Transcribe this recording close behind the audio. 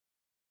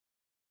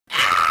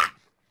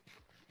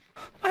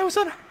I was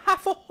on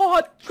half a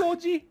heart,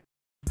 Georgie.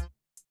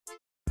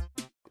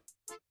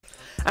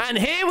 And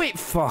here we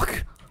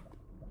fuck.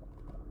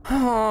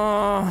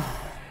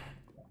 Oh.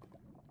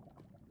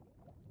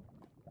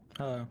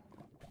 Hello.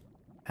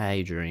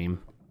 Hey,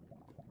 Dream.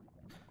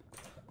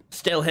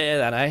 Still here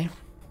then, eh?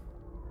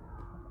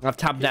 I've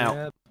tabbed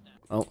out.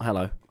 Oh,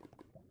 hello.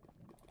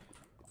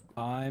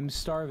 I'm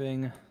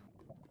starving.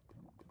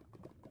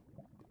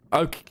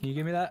 Okay. Can you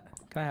give me that?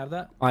 Can I have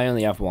that? I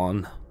only have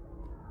one.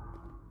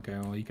 Okay,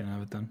 well, you can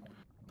have it then.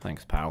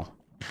 Thanks, pal.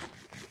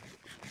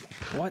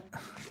 What?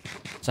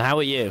 So how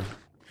are you?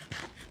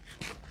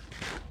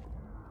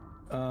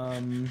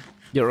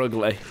 You're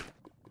ugly.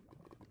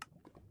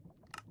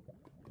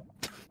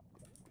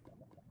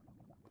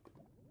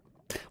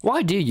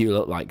 Why do you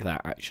look like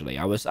that, actually?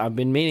 I've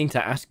been meaning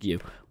to ask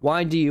you.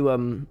 Why do you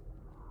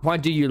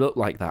look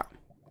like that?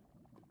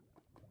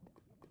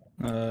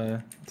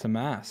 It's a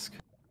mask.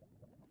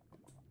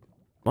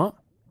 What?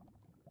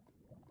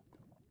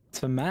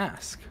 It's a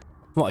mask.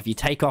 What, if you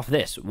take off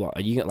this, what,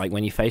 are you, like,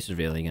 when your face is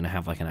revealed, you're gonna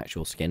have, like, an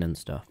actual skin and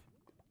stuff?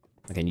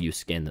 Like a new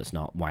skin that's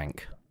not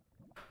wank?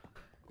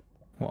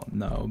 Well,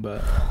 no,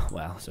 but...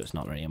 Well, so it's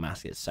not really a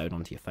mask, it's sewed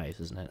onto your face,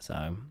 isn't it?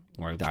 So,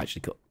 or they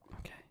actually cut...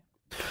 Okay.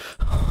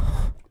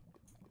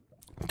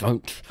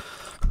 Don't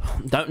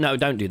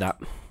do that.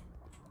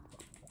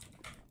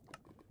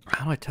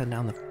 How do I turn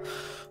down the...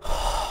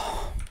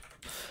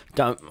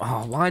 Don't...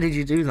 Oh, why did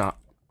you do that?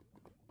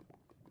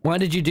 Why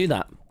did you do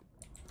that?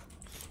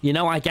 You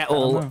know I get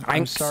all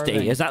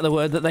angsty. Is that the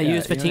word that they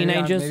use for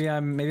teenagers? Maybe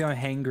I'm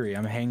hangry.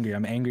 I'm hangry.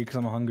 I'm angry because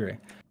I'm hungry.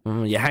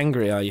 You're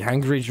hangry, are you?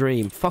 Hangry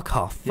Dream. Fuck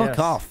off. Fuck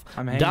off.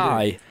 I'm hangry.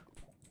 Die.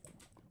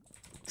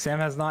 Sam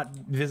has not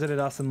visited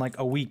us in like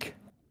a week.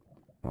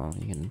 Well,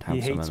 you can have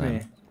he some hates of them.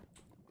 me.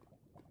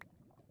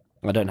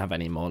 I don't have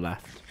any more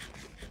left.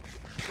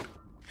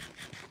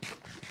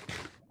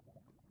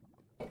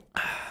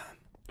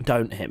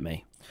 Don't hit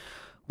me.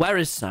 Where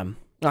is Sam?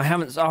 I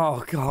haven't...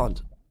 Oh,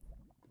 God.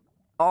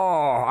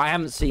 Oh, I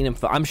haven't seen him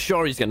for... I'm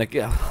sure he's gonna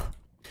go...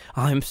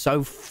 I'm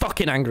so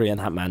fucking angry at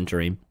that man,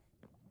 Dream.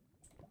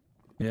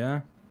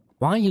 Yeah?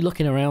 Why are you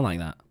looking around like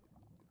that?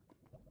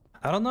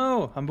 I don't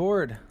know. I'm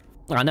bored.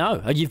 I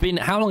know. You've been...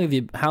 How long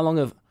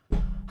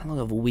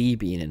have we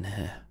been in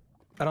here?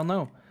 I don't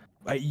know.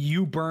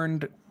 You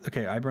burned...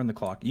 Okay, I burned the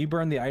clock. You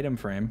burned the item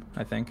frame,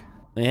 I think.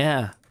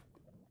 Yeah.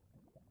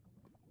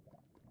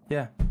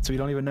 Yeah, so we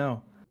don't even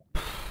know.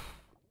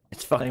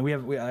 It's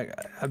fucking...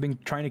 I've been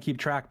trying to keep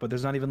track, but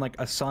there's not even like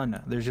a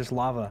sun. There's just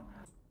lava.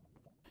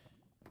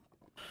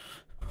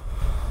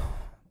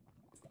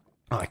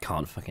 I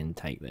can't fucking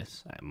take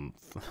this.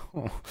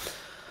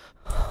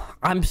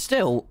 I'm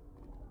still...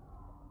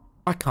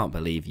 I can't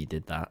believe you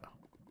did that.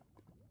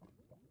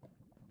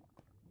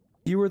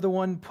 You were the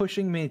one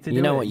pushing me to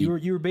do it.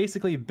 You were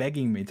basically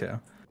begging me to.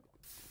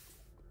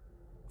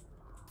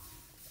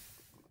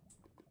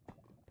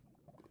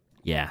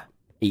 Yeah.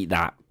 Eat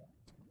that,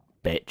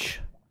 bitch.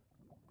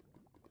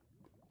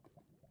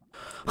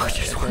 I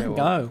just want to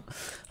go.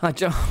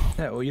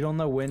 Yeah, well, you don't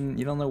know when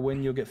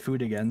you'll get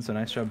food again, so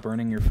nice job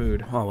burning your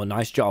food. Oh, well,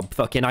 nice job.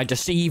 Fucking, I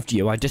deceived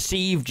you.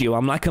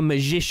 I'm like a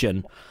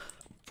magician.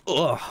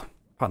 Ugh.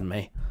 Pardon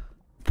me.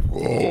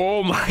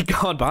 Oh my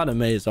God, pardon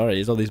me. Sorry,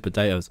 it's all these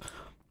potatoes.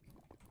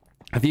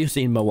 Have you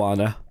seen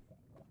Moana?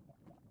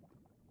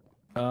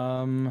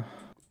 No,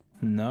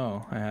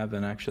 I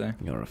haven't actually.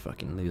 You're a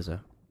fucking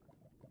loser.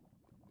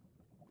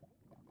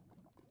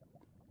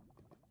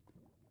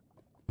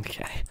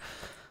 Okay.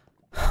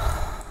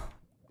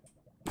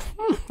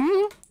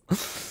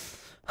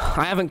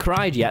 I haven't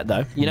cried yet,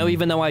 though. You know,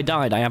 even though I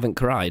died, I haven't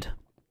cried.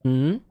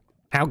 Hmm?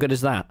 How good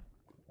is that?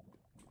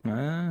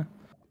 I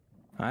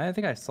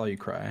think I saw you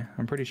cry.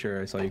 I'm pretty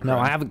sure I saw you cry. No,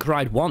 I haven't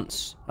cried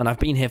once, and I've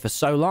been here for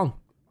so long.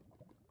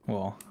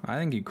 Well, I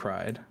think you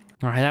cried.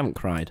 I haven't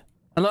cried.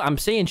 And look, I'm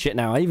seeing shit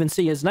now. I even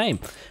see his name.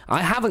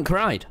 I haven't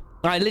cried.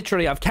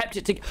 I've kept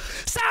it to...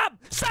 Sam!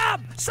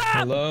 Sam!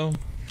 Sam! Hello?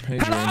 Hey,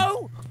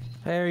 hello?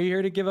 Hey, are you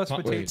here to give us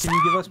potatoes? Can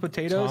you give us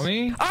potatoes?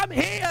 Tommy? I'm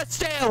here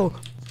still!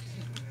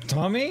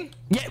 Tommy?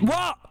 Yeah,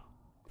 what?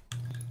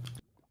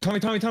 Tommy,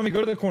 go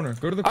to the corner.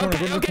 Go to the corner.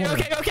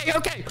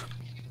 Okay.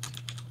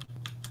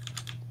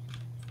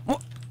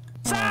 What?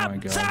 Sam! Oh my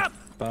God. Sam!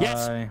 Bye.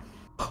 Yes!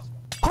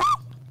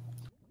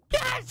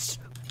 Yes!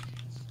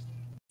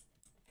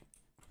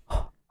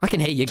 I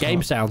can hear your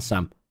game sound,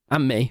 Sam.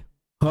 And me.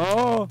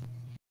 Oh!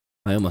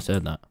 I almost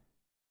heard that.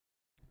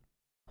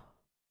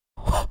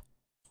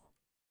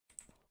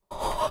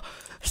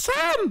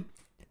 Sam!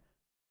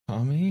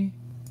 Tommy?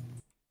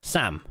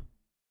 Sam.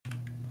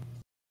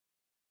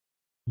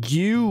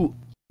 You...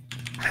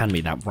 Hand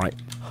me that right...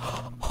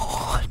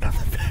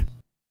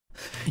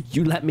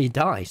 You let me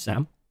die,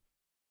 Sam.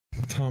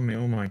 Tommy,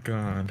 oh my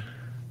God.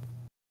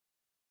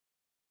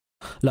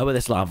 Lower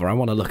this lava. I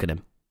want to look at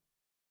him.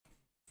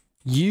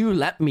 You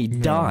let me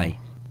die.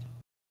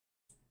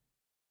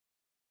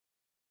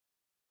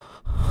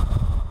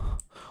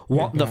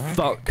 What the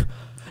fuck?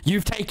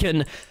 You've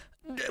taken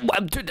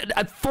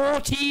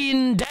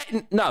 14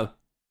 days. No.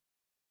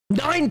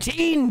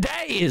 19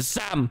 days,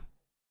 Sam.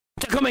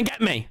 To come and get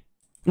me.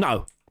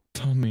 No.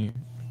 Tommy.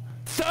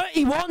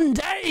 31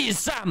 days,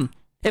 Sam!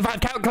 If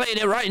I've calculated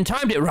it right and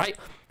timed it right,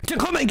 to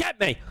come and get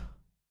me!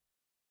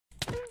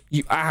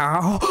 You...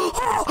 Ow!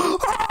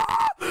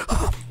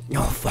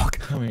 Oh, fuck.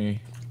 Tommy.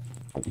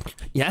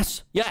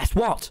 Yes? Yes,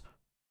 what?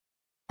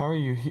 How are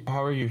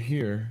you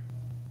here?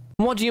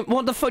 What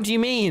the fuck do you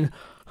mean?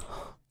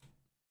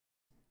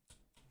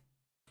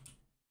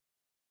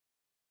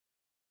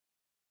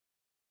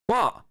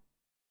 What?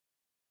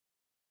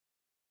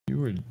 You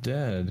were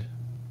dead.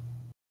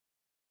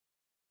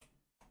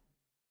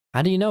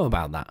 How do you know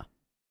about that?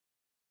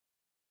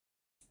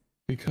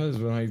 Because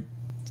when I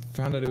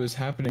found out it was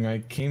happening, I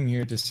came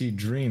here to see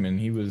Dream, and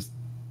he was...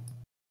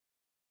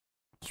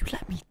 You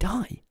let me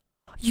die.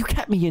 You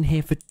kept me in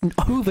here for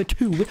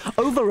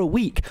over a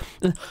week,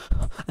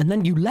 and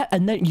then you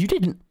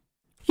didn't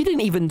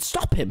even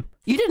stop him.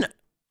 You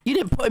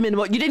didn't put him in.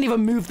 You didn't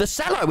even move the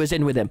cell I was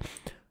in with him.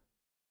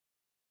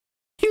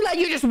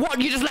 You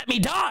just let me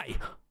die.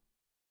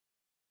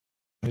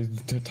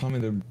 Tommy,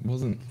 there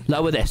wasn't...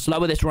 Lower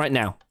this right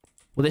now.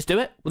 Will this do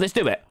it? Will this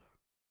do it?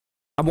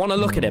 I want to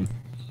look at him.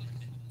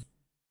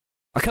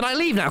 Can I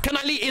leave now? Can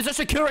I leave? Is the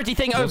security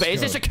thing over?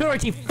 Is the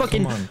security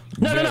fucking...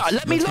 No.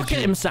 Let me look at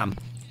him, Sam.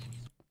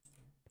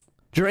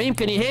 Dream,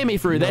 can you hear me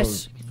through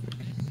this?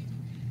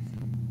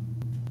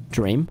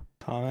 Dream?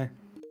 Tommy?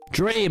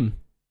 Dream!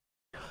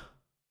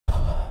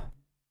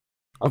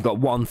 I've got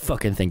one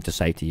fucking thing to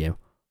say to you.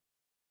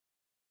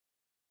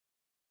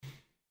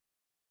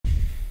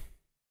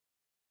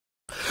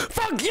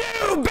 Fuck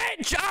you,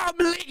 bitch!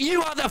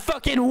 You are the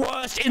fucking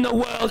worst in the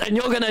world, and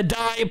you're gonna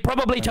die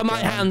probably to my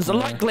hands,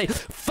 likely.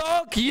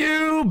 Fuck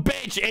you,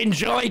 bitch!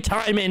 Enjoy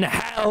time in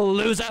hell,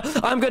 loser!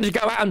 I'm going to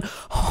go out and...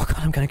 Oh, God,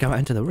 I'm going to go out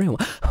into the real...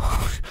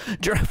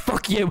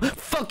 Fuck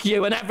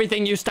you, and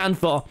everything you stand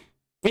for.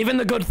 Even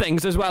the good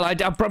things as well. I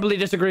probably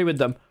disagree with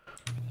them.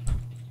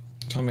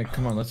 Tommy,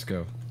 come on, let's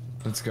go.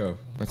 Let's go.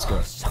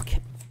 Suck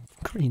it,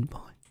 green boy.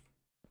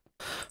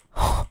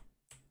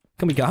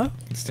 Can we go?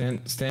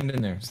 Stand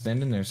in there.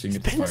 Stand in there so you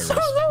can get the fire res. It's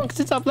been so long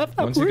since I've left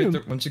that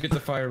room. Once you get the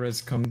fire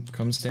res,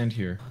 come stand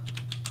here.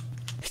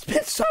 It's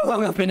been so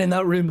long I've been in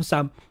that room,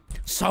 Sam.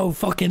 So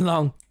fucking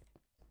long.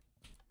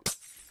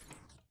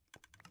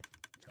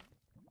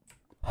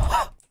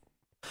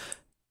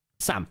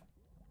 Sam.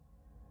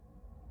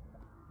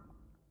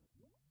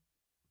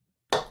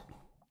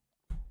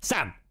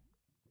 Sam.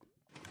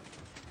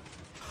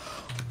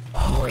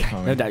 Oh,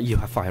 okay. No doubt you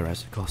have fire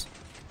res, of course.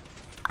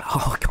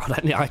 Oh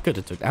God, I could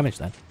have took damage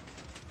then.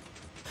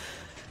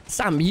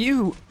 Sam,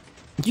 you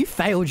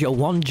failed your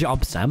one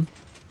job, Sam.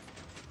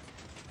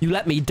 You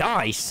let me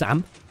die,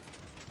 Sam.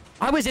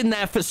 I was in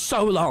there for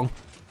so long.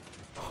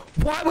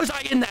 Why was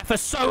I in there for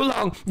so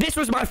long? This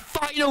was my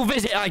final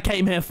visit I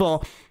came here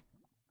for.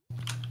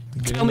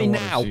 Tell me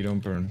now. So you don't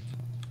burn.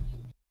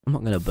 I'm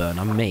not gonna burn,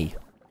 I'm me.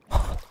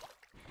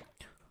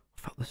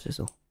 Fuck the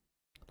sizzle.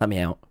 Let me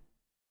out.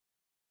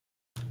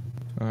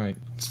 Alright,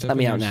 let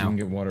me out now. So you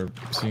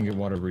can get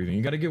water breathing.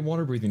 You gotta get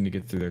water breathing to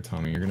get through there,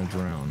 Tommy. You're gonna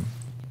drown.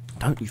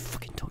 Don't you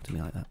fucking talk to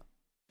me like that.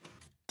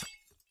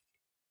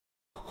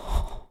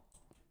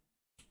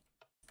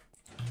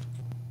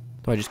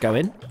 Do I just go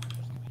in?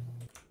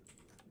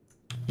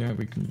 Yeah,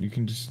 you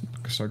can just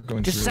start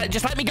going through.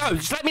 Just let me go.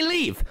 Just let me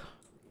leave.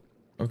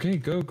 Okay,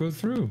 go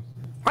through.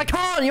 I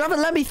can't. You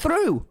haven't let me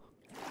through.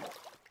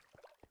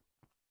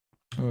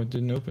 Oh, it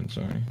didn't open.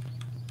 Sorry.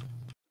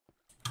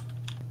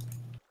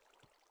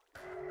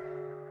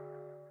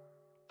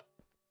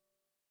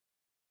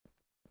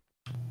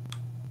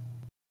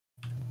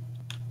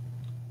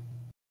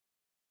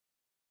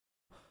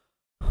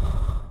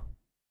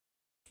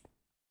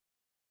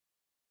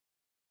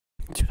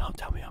 Do not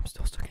tell me I'm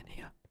still stuck in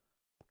here.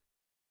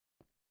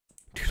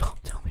 Do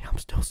not tell me I'm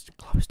still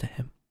close to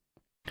him.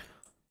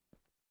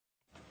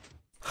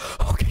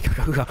 Okay,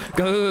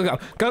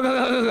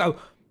 go.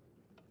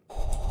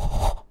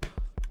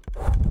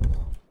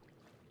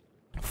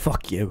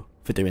 Fuck you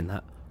for doing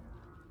that.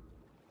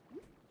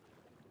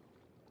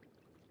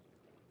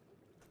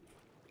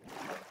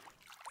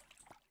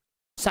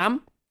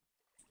 Sam?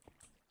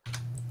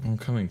 I'm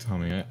coming,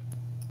 Tommy.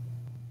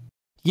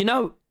 You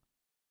know,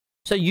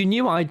 so you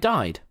knew I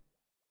died?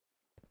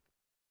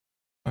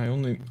 I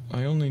only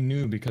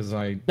knew because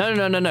I...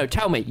 No.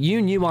 Tell me,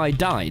 you knew I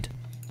died?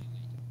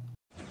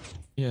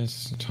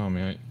 Yes,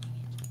 Tommy,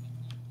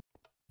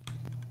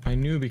 I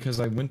knew because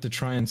I went to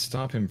try and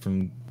stop him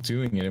from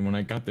doing it, and when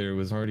I got there, it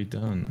was already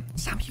done.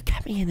 Sam, you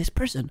kept me in this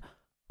prison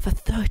for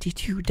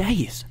 32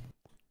 days.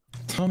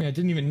 Tommy, I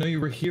didn't even know you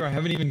were here. I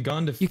haven't even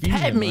gone to feed him. You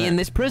kept me in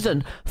this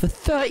prison for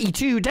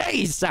 32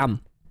 days, Sam.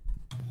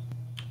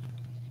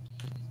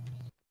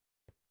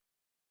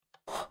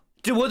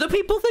 Do other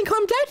people think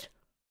I'm dead?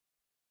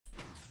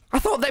 I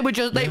thought they were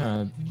just...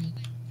 Yeah.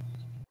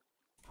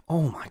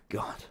 Oh my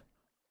God.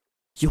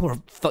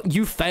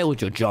 You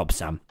failed your job,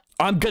 Sam.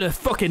 I am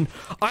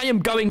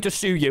going to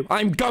sue you.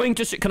 I'm going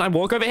to sue... Can I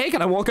walk over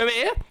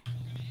here?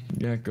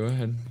 Yeah, go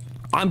ahead.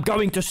 I'm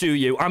going to sue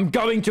you. I'm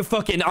going to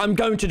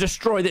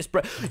destroy this...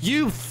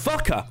 You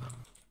fucker.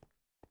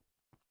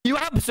 You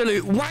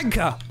absolute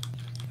wanker!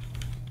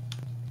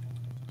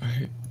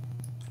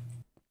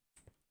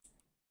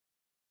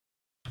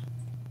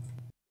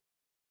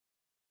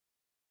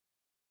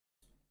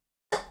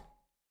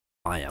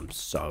 I am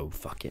so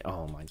fucking...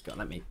 Oh my god,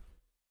 let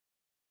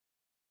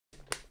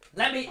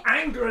me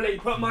angrily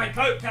put my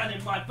Coke can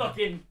in my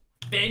fucking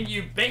bin,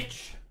 you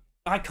bitch!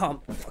 I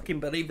can't fucking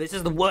believe this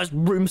is the worst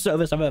room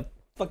service I've ever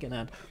fucking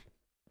had.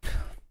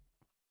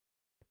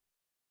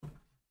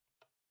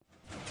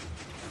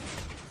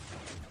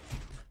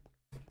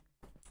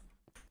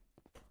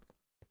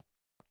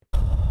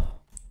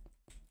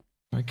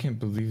 I can't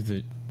believe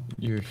that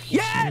you're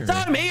here. Yes,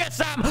 I'm here,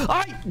 Sam!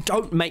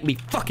 Don't make me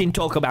fucking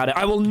talk about it.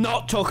 I will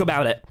not talk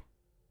about it.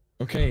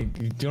 Okay,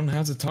 you don't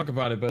have to talk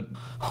about it, but...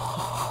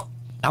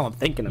 Now I'm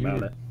thinking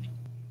about it.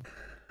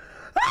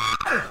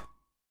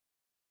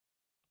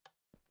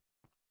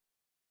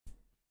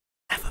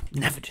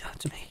 Never do that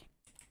to me.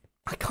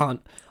 I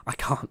can't,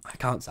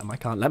 Sam, I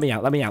can't. Let me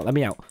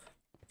out.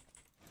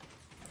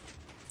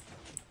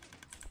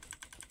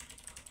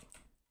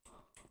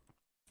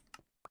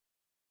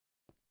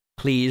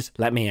 Please,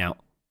 let me out.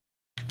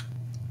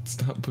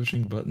 Stop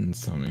pushing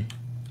buttons, Tommy.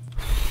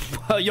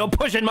 You're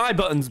pushing my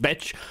buttons,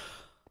 bitch.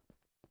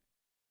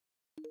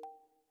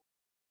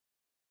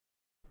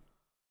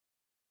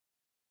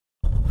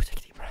 Oh, take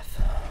a deep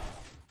breath.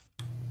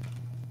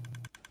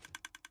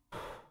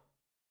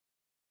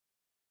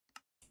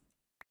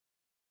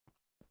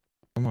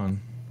 Come on.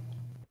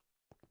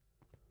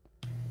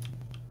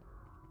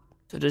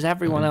 So does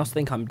everyone else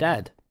think I'm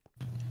dead?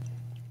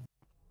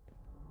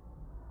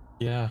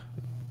 Yeah.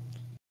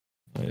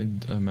 I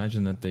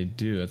imagine that they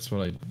do. That's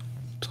what I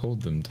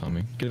told them,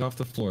 Tommy. Get off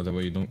the floor, that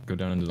way you don't go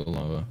down into the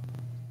lava.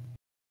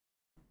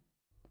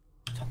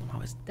 I told them I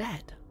was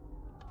dead.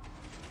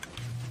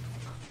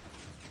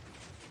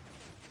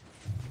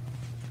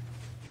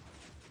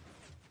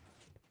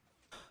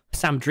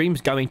 Sam,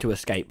 Dream's going to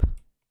escape.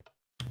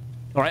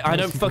 Alright, I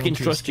don't fucking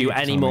trust you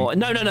anymore.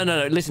 No,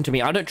 listen to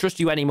me. I don't trust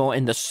you anymore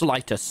in the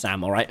slightest,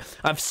 Sam, alright?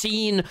 I've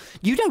seen...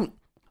 You don't...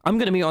 I'm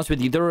gonna be honest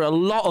with you. There are a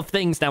lot of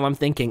things now I'm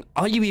thinking.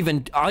 Are you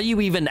even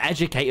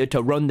educated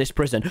to run this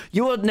prison?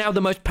 You are now the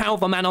most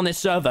powerful man on this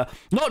server.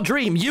 Not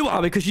Dream, you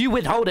are, because you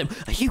withhold him.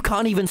 You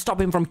can't even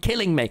stop him from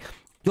killing me.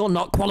 You're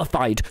not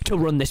qualified to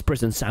run this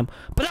prison, Sam.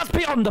 But that's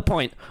beyond the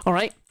point,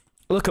 alright?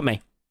 Look at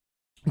me.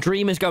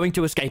 Dream is going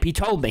to escape. He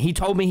told me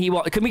he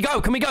was... Can we go?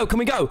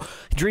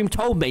 Dream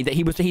told me that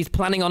he's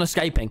planning on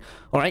escaping,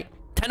 alright?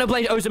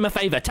 Tennorblade owes him a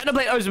favor.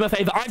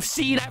 I've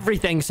seen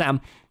everything, Sam.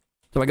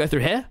 Do I go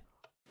through here?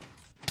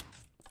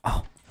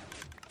 Oh.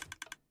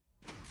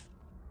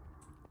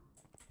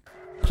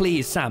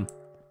 Please, Sam.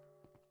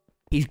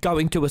 He's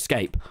going to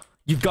escape.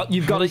 You've got to,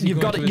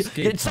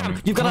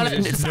 Sam, you've got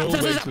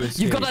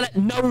to let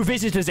no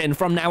visitors in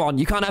from now on.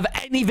 You can't have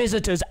any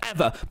visitors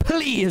ever.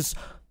 Please.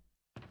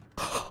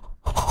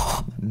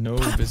 No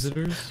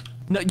visitors?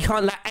 No, you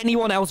can't let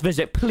anyone else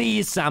visit.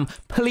 Please, Sam.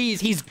 Please,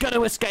 he's going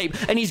to escape.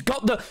 And he's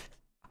got the...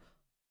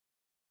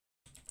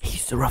 He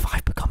used the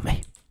revive on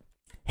me.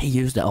 He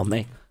used it on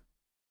me.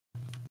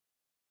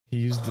 He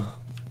used the...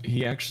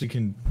 He actually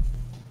can...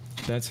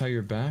 That's how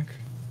you're back?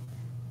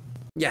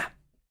 Yeah.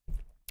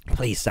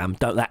 Please, Sam,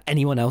 don't let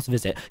anyone else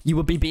visit. You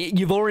would be...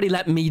 You've already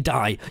let me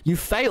die. You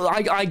failed.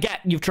 I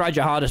get you've tried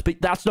your hardest, but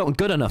that's not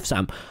good enough,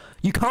 Sam.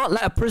 You can't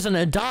let a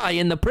prisoner die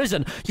in the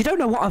prison. You don't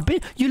know what I've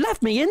been... You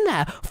left me in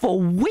there for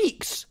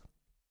weeks.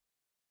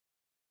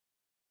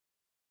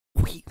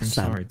 Weeks,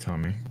 Sam. I'm sorry,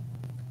 Tommy.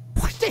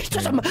 What? It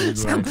doesn't...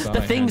 Sam,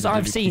 the things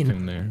I've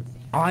seen...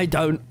 I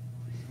don't...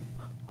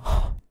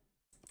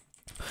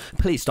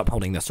 Please stop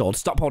holding the sword.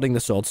 Stop holding the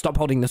sword. Stop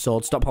holding the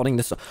sword. Stop holding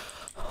the sword.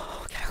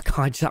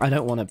 Okay, I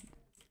don't want to...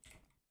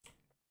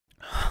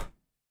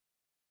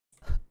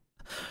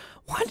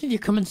 Why did you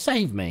come and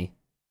save me?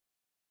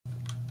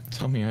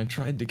 Tommy, I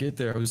tried to get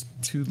there. I was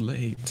too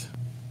late.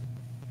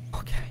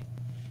 Okay.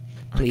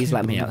 Please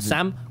let me out.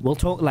 Sam, we'll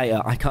talk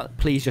later. I can't...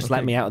 Please just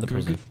let me out of the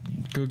prison.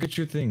 Go get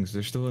your things.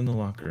 They're still in the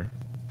locker.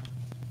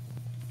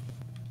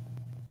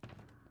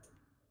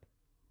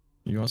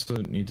 You also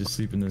need to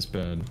sleep in this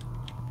bed.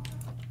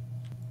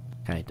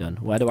 Okay, done.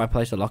 Where do I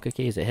place the locker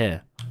key? Is it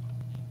here?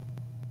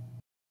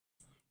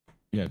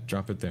 Yeah,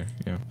 drop it there.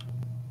 Yeah.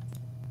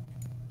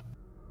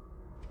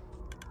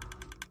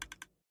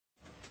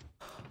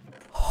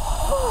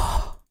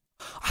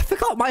 I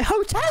forgot my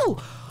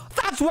hotel!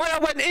 That's why I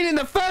went in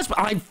the first...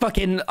 I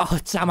fucking... Oh,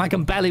 Sam, I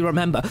can barely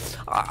remember.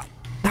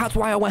 That's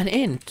why I went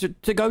in,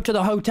 to go to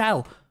the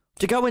hotel.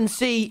 To go and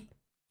see...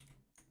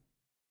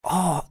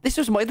 Oh, this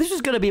was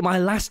going to be my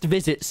last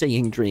visit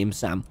seeing Dream,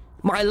 Sam.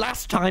 My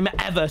last time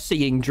ever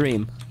seeing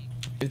Dream.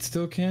 It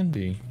still can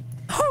be.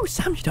 Oh,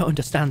 Sam, you don't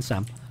understand,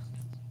 Sam.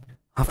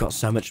 I've got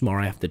so much more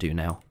I have to do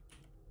now.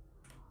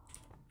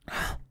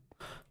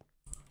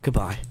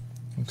 Goodbye,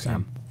 Okay.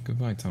 Sam.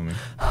 Goodbye, Tommy.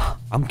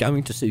 I'm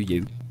going to sue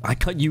you. I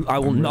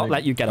will not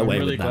let you get away with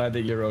that. I'm really glad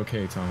that you're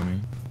okay, Tommy.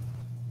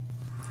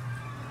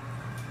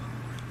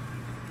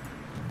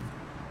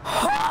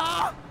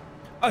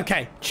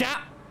 Okay,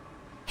 chat.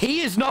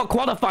 He is not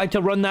qualified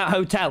to run that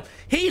hotel.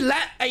 He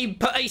let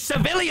a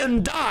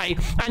civilian die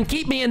and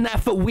keep me in there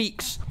for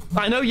weeks.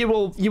 I know you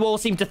all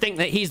seem to think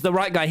that he's the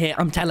right guy here.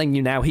 I'm telling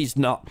you now, he's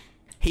not.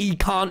 He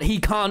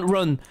can't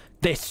run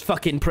this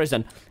fucking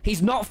prison.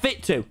 He's not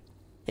fit to.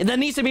 There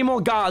needs to be more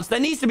guards. There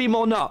needs to be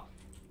more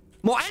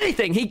more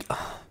anything. He...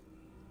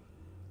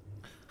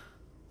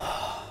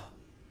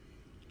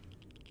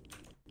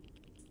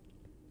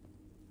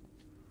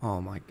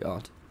 Oh my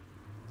god.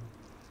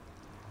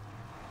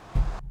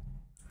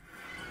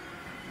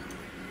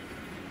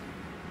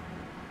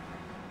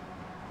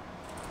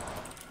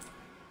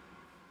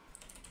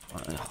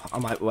 I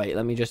might wait.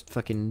 Let me just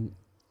fucking...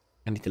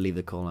 I need to leave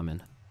the call I'm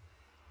in.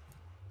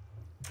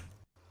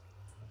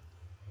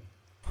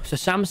 So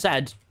Sam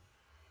said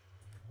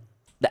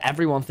that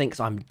everyone thinks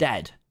I'm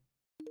dead.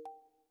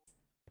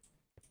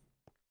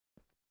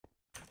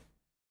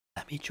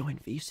 Let me join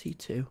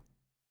VC2.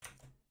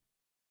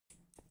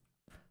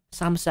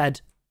 Sam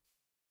said,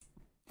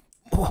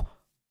 oh,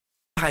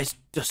 that is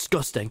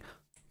disgusting.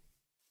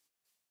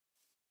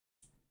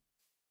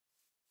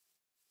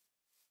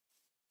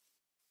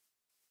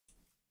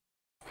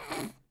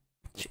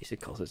 Jeez,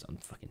 it calls his own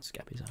fucking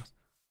Skeppy's ass.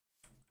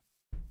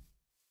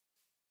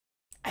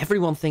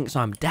 Everyone thinks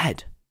I'm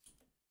dead.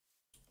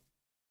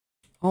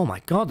 Oh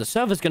my god, the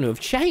server's going to have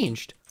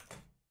changed.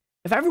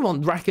 If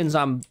everyone reckons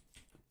I'm...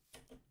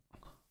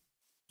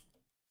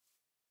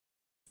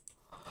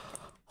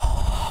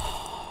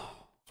 Oh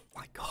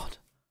my god.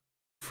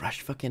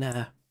 Fresh fucking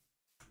air.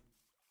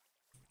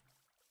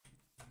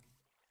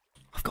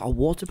 I've got a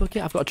water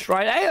bucket. I've got to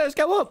try it. Hey, let's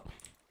go up.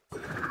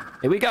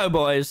 Here we go,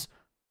 boys.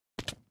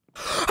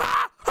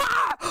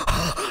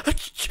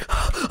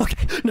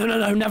 Okay. No,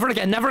 never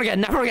again, never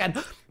again.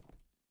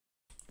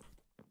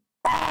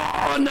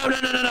 Oh, no,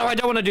 I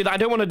don't want to do that. I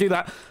don't want to do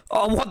that.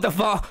 Oh, what the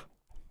fuck?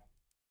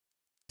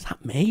 Is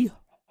that me?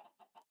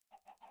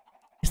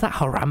 Is that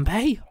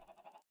Harambe?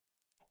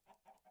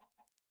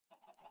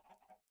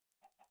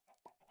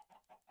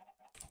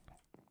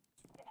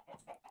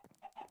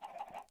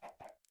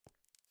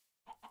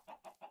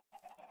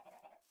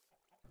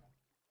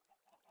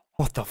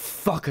 What the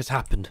fuck has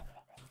happened?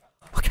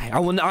 Okay,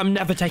 I'm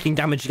never taking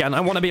damage again.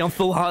 I want to be on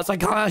full hearts. I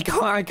can't.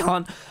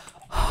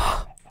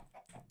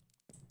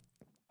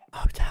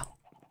 Hotel.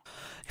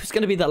 It was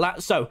going to be the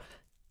last... So,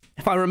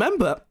 if I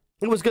remember,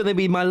 it was going to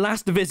be my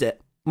last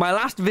visit. My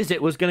last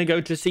visit was going to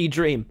go to see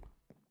Dream.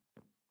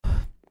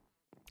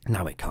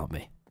 Now it can't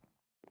be.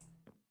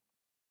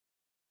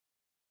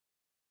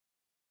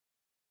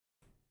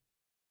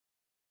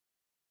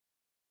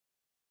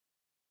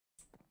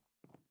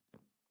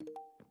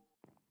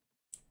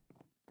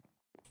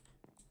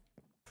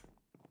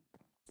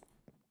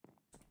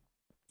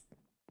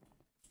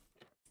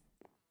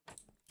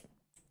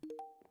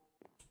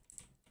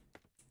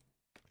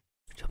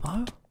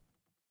 Hello?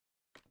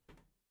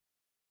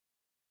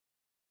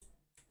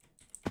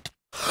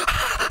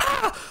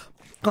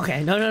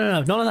 Okay, no,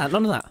 none of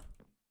that.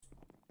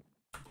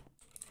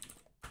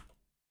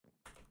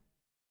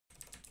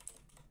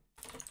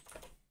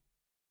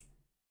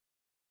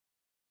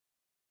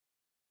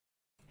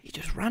 He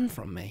just ran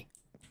from me.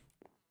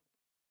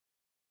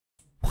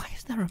 Why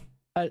is there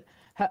a...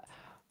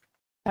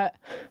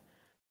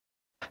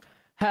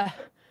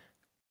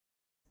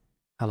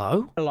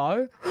 Hello?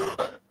 Hello?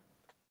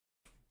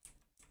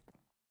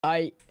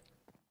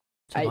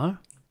 Hello?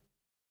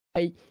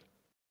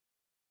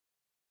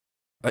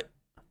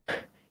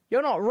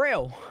 You're not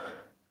real. What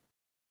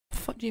the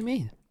fuck do you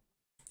mean?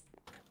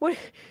 What?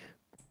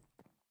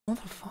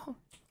 What the fuck?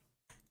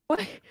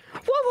 What?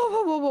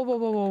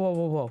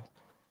 Whoa.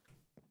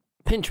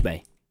 Pinch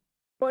me.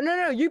 Well,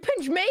 no, you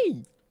pinch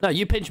me. No,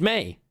 you pinch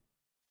me.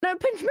 No,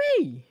 pinch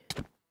me.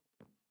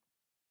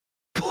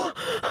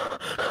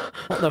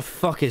 What the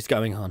fuck is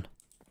going on?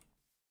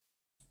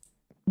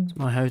 It's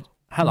my host.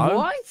 Hello?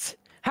 What?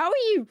 How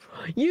are you?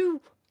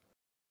 You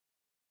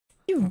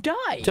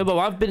died. Turbo,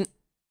 I've been...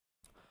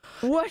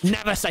 What?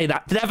 Never say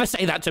that. Never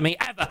say that to me.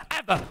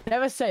 Ever.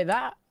 Never say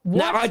that. What?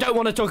 No, I don't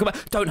want to talk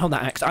about... Don't hold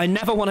that axe. I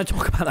never want to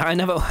talk about that.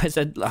 I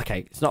said...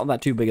 Okay, it's not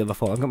that too big of a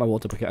fall. I've got my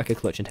water bucket. I could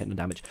clutch and take the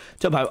damage.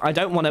 Turbo, I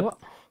don't want to... What?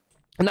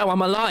 No,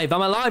 I'm alive.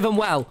 I'm alive and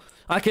well.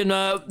 I can...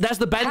 There's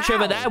the bench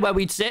over there where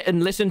we'd sit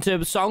and listen to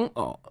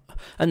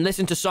and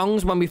listen to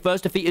songs when we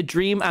first defeated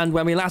Dream and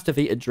when we last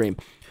defeated Dream.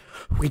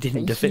 We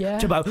didn't defeat... Yeah.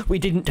 Turbo, we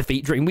didn't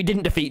defeat Dream. We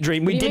didn't defeat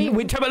Dream. We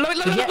didn't... Turbo, look.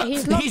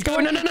 He's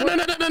going...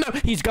 No.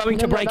 He's going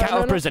to break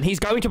out of prison. He's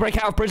going to break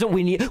out of prison.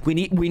 We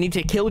need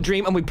to kill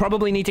Dream, and we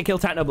probably need to kill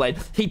Technoblade.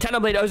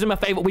 Technoblade owes him a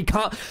favor. We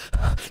can't...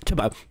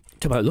 Turbo,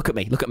 look at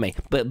me.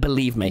 But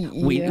believe me,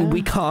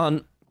 we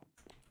can't...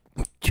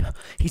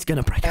 He's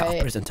gonna break out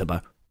of prison,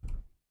 Turbo.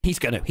 He's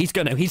gonna.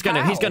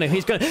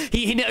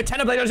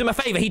 Technoblade owes him a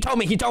favor. He told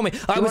me.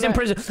 I was in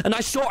prison, and I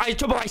saw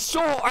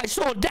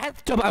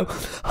death, Turbo.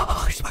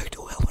 Oh, I spoke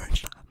to Wilbur and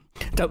stuff.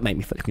 Don't make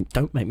me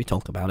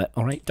talk about it,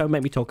 all right? Don't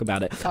make me talk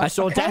about it. I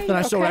saw death and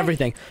I saw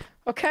everything.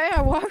 Okay,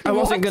 I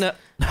wasn't gonna...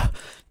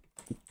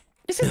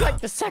 This is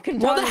like the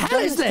second time What the hell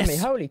is this? Me.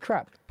 Holy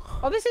crap.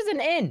 Oh, this is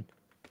an inn.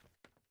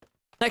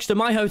 Next to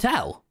my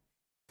hotel.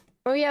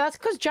 Oh yeah, that's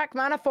because Jack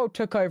Manifold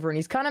took over and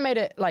he's kind of made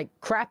it like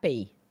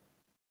crappy.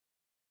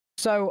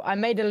 So I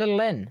made a little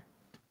inn.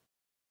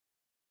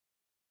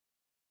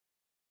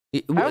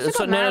 I also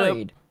got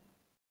married.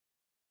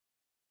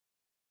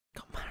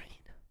 Got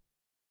married.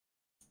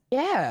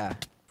 Yeah.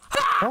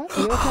 Oh,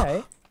 you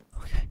okay?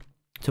 Okay.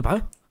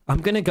 Tabo, I'm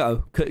gonna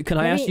go. Can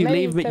I ask you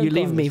leave me? You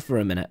leave me for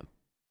a minute.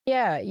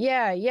 Yeah.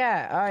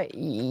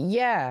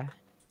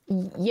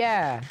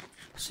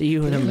 See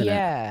you in a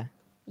minute.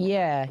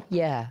 Yeah.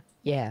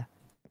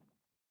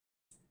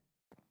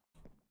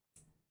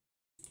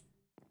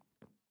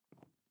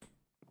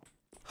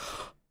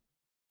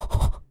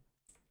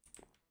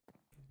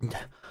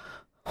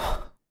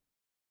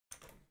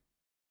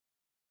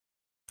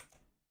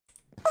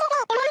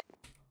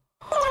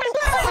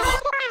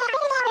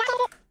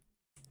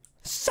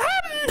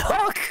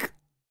 Sandhook!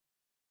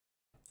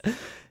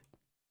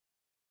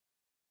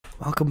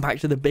 Welcome back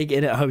to the Big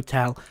Innit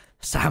Hotel.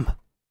 Sam,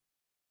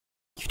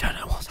 you don't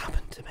know what's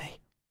happened to me.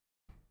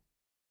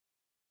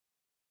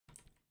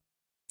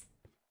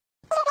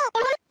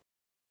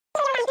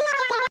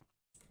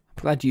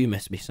 I'm glad you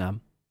missed me,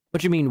 Sam.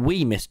 What do you mean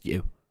we missed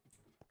you?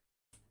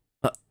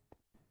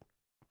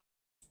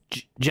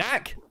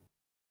 Jack?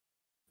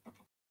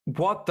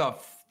 What the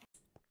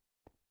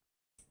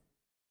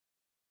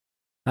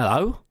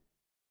Hello?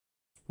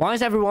 Why is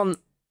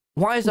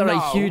there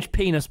a huge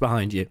penis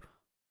behind you?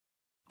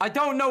 I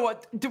don't know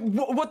what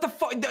the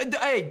fuck.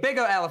 Hey,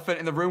 bigger elephant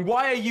in the room.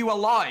 Why are you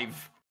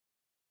alive?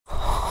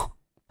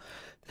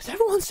 Does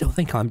everyone still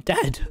think I'm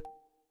dead?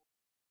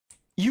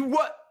 You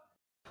what?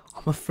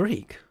 I'm a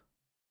freak.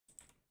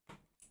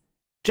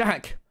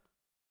 Jack.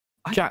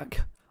 I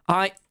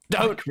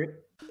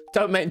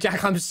don't make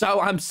Jack. I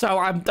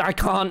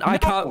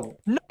can't.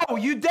 No,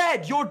 you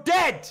dead. You're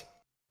dead.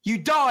 You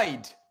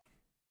died.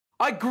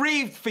 I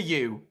grieved for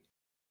you.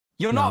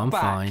 You're not I'm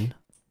back. Fine.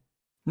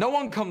 No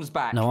one comes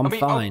back. No, I'm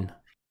fine.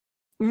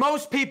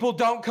 Most people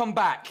don't come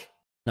back.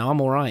 No, I'm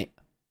all right.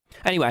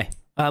 Anyway,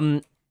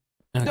 okay.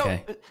 All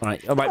right. All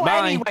right. Don't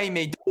bye. anyway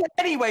me. Don't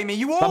anyway me.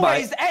 You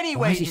always anyway me.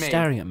 Why is he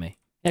staring at me?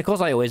 Yeah, of course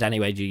I always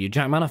anyway do. You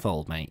Jack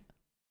Manifold, mate.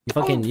 You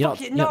fucking. You're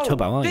not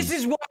Tubbo, are you? This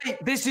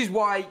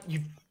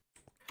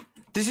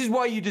is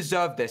why you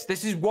deserve this.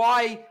 This is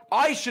why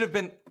I should have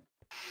been.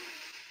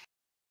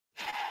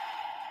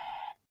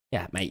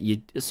 Yeah,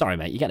 mate. Sorry,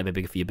 mate. You're getting a bit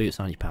bigger for your boots,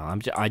 aren't you, pal?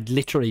 I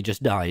literally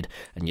just died,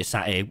 and you're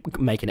sat here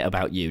making it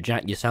about you,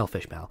 Jack. You're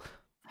selfish, pal.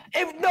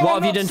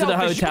 What have you done to the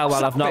hotel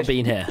while I've not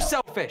been here? You're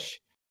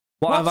selfish.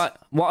 What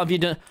have you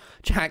done,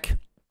 Jack?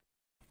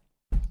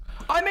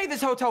 I made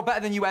this hotel better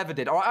than you ever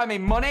did. All right, I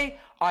made money.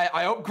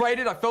 I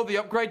upgraded. I filled the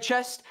upgrade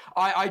chest.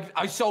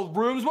 I sold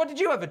rooms. What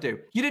did you ever do?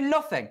 You did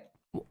nothing.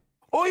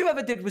 All you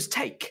ever did was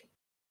take.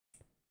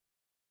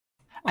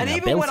 And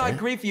even when I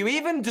grieve for you,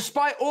 even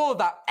despite all of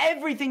that,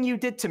 everything you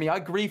did to me, I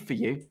grieve for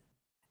you.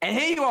 And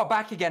here you are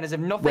back again as if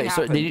nothing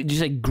happened. So did you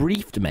say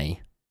griefed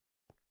me?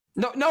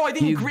 No, I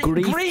didn't. You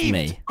grieved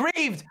me.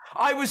 Grieved.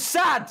 I was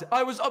sad.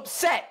 I was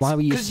upset. Why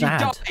were you sad?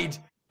 Because you died,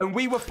 and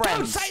we were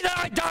friends. Don't say that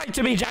I died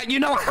to me, Jack. You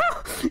know,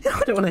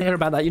 I don't want to hear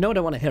about that. You know I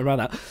don't want to hear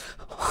about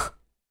that.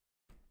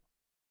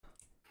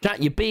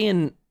 Jack, you're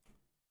being...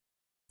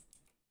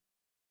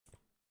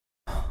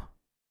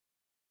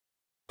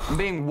 I'm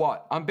being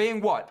what? I'm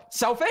being what?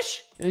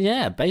 Selfish?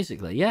 Yeah,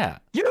 basically, yeah.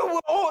 You were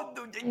all,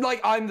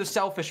 like, I'm the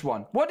selfish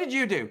one. What did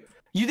you do?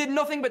 You did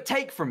nothing but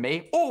take from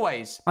me,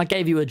 always. I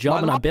gave you a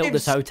job and I built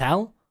this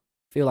hotel.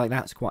 Feel like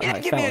that's quite... You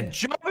didn't give me a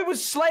job. It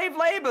was slave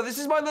labor. This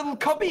is my little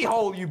cubby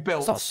hole you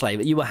built. It's not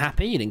slave. You were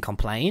happy. You didn't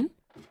complain.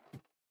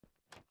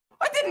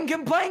 I didn't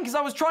complain because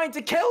I was trying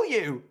to kill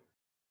you.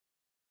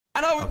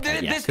 And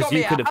this got me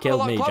you could have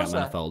killed me, Jack closer.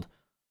 Manifold.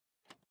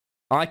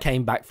 I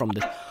came back from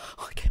the...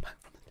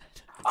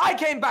 I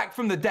came back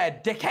from the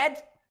dead, dickhead.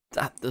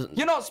 That doesn't...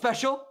 You're not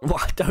special. Well,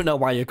 I don't know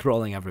why you're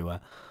crawling everywhere.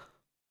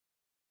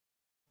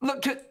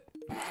 Look at...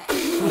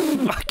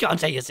 I can't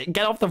take you.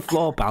 Get off the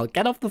floor, pal.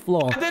 Get off the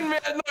floor. I'm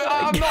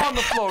not on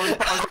the floor.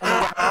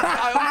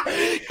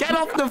 Get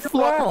off the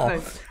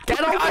floor.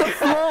 Get off the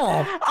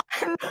floor.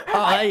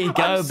 Oh, there you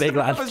go, big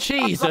lad.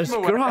 Jesus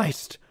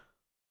Christ.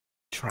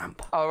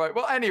 Tramp. All right.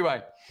 Well,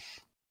 anyway.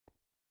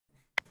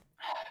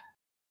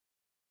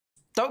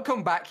 Don't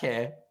come back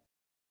here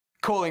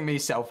calling me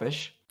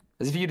selfish,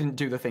 as if you didn't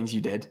do the things you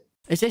did.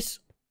 Is this...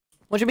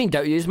 What do you mean,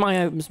 don't you? It's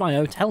my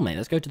hotel, mate.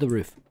 Let's go to the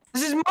roof.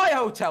 This is my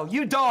hotel.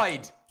 You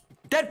died.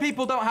 Dead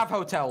people don't have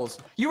hotels.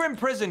 You're in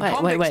prison.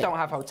 Convicts don't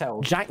have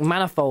hotels. Jack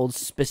Manifold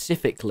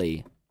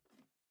specifically.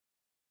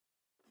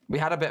 We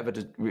had a bit of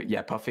a...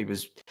 Yeah, Puffy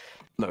was...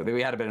 Look,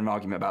 we had a bit of an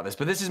argument about this,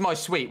 but this is my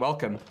suite.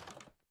 Welcome.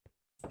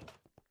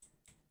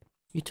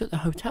 You took the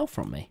hotel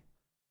from me.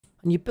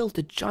 And you built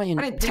a giant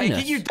I didn't penis.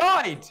 take it. You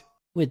died.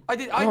 I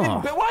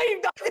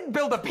didn't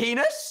build a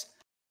penis.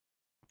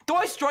 Do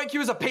I strike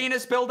you as a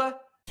penis builder?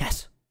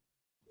 Yes.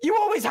 You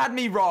always had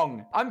me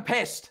wrong. I'm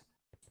pissed.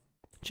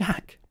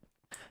 Jack,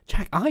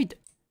 Jack,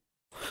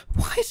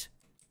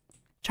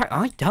 Jack,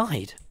 I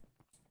died.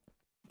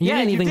 You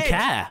didn't even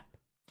care.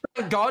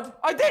 thank God.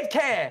 I did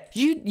care.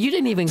 You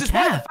didn't even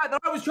Despite care. the fact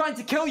that I was trying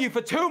to kill you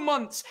for 2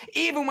 months,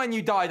 even when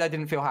you died, I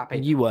didn't feel happy.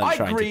 You weren't I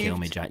trying grieved. to kill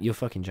me, Jack. You're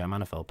fucking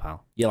Germanophone,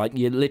 pal.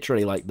 You're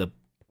literally like the...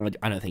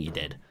 I don't think you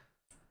did.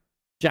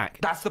 Jack.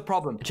 That's the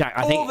problem. Jack,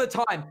 I all think...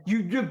 the time,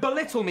 you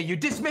belittle me, you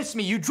dismiss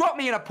me, you drop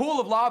me in a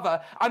pool of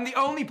lava. I'm the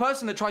only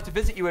person that tried to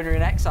visit you when you're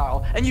in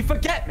exile, and you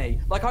forget me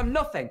like I'm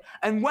nothing.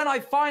 And when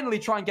I finally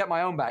try and get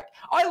my own back,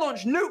 I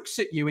launch nukes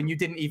at you and you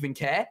didn't even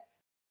care.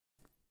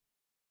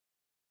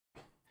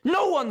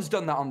 No one's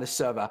done that on this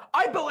server.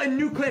 I built a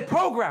nuclear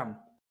program.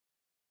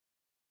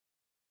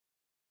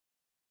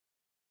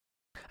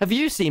 Have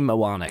you seen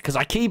Moana? Because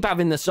I keep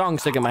having the song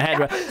stuck in my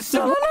head.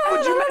 So why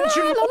would you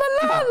mention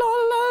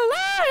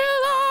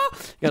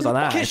Goes like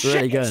that. It's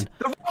really good.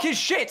 The rock is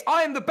shit.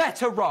 I am the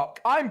better rock.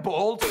 I'm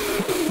bald.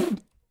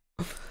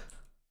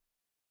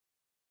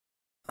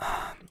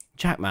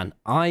 Jack, man,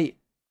 I'm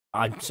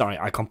sorry.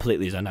 I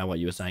completely don't know what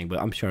you were saying, but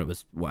I'm sure it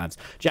was whatevs.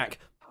 Jack,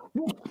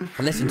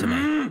 listen to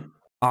me.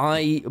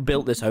 I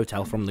built this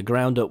hotel from the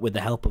ground up with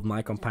the help of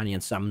my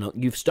companion Sam Nook.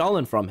 You've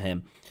stolen from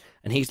him,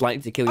 and he's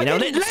like to kill you. Now,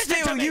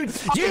 listen to me.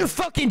 You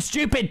fucking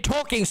stupid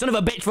talking son of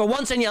a bitch. For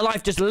once in your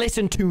life, just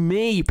listen to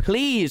me,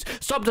 please.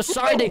 Stop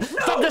deciding.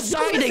 Stop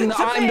deciding that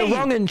I'm the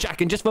wrong one, Jack.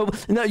 And just for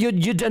no,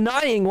 you're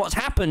denying what's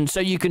happened so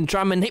you can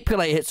try and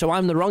manipulate it. So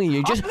I'm the wrong one.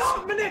 You just.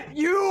 I'm not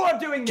you are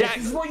doing this. Jack,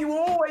 This is what you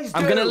always do.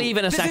 I'm gonna leave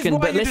in a second,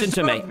 but listen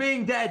to me.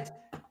 Being dead.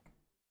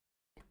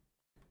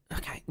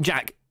 Okay,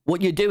 Jack.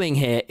 What you're doing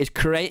here is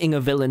creating a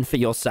villain for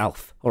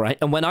yourself, all right?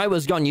 And when I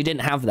was gone, you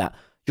didn't have that.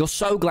 You're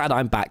so glad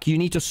I'm back. You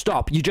need to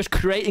stop. You're just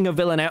creating a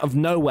villain out of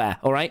nowhere,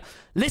 all right?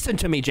 Listen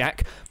to me,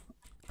 Jack.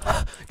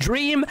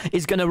 Dream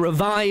is going to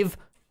revive...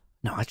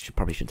 No, I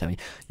probably shouldn't tell you.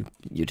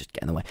 You just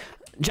get in the way.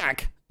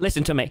 Jack,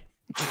 listen to me.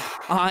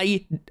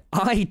 I'm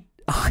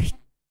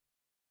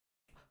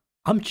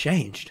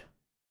changed.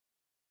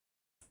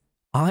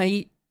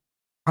 I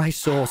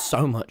saw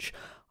so much.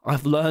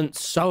 I've learned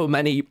so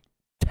many...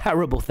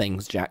 terrible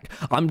things, Jack.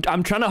 I'm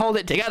trying to hold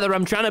it together.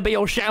 I'm trying to be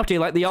all shouty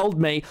like the old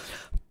me.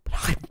 But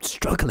I'm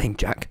struggling,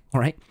 Jack.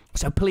 All right?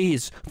 So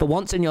please, for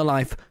once in your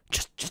life,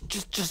 just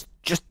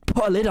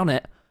put a lid on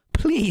it.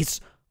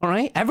 Please. All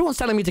right? Everyone's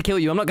telling me to kill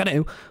you. I'm not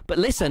going to. But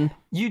listen.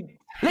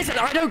 Listen,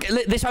 I don't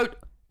get this out.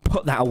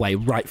 Put that away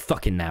right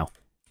fucking now.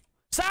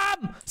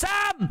 Sam!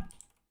 Sam!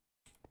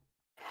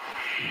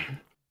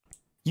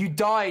 You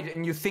died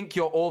and you think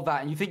you're all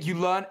that and you think you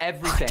learn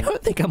everything. I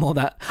don't think I'm all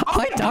that.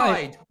 I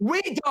died.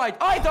 We died.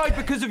 I died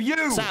because of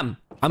you. Sam,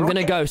 I'm going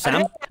to go,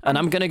 Sam. And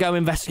I'm going to go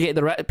investigate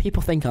the rest.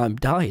 People think I'm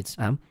died,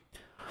 Sam.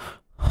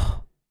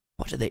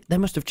 What did they... They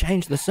must have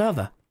changed the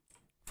server.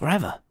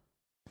 Forever.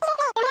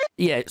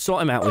 Yeah,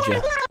 sort him out, would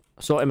you?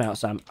 Sort him out,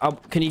 Sam.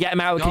 Can you get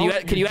him out?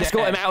 Can you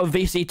escort him out of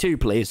VC2,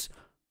 please?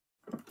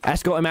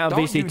 Escort him out of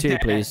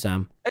VC2, please,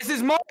 Sam. This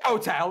is my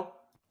hotel.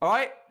 All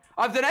right?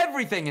 I've done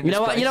everything in this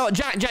place. You know what,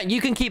 Jack, you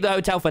can keep the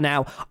hotel for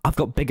now. I've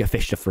got bigger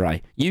fish to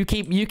fry. You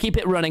keep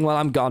it running while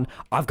I'm gone.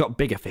 I've got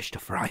bigger fish to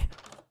fry.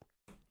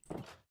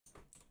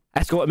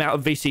 Escort him out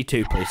of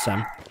VC2, please,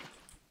 Sam.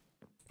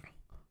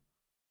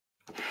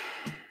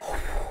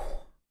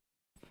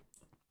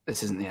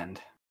 This isn't the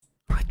end.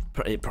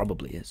 It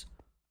probably is.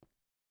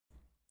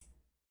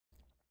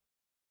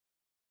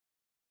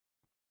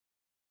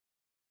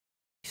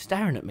 He's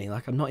staring at me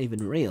like I'm not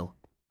even real.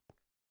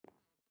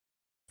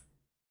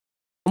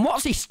 And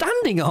what's he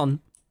standing on?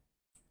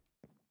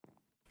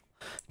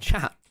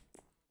 Chat.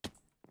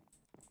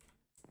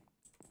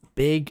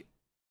 Big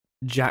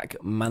Jack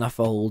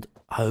Manifold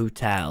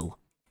Hotel.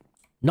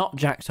 Not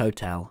Jack's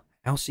hotel.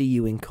 I'll see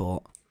you in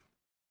court.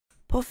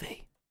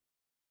 Puffy.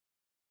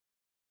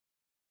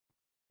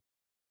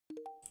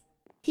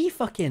 He's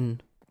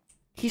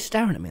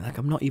staring at me like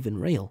I'm not even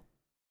real.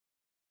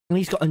 And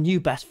he's got a new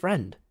best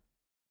friend.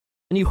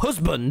 A new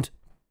husband.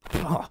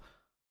 Oh.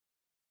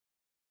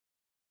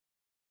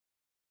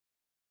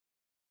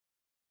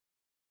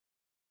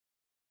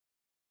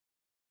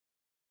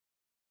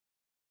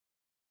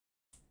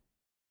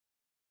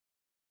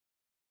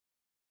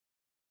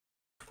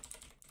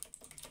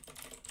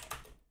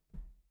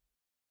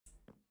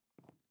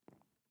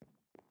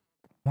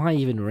 Why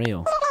even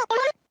real?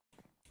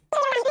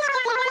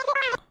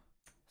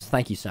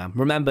 Thank you, Sam.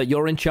 Remember,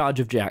 you're in charge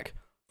of Jack.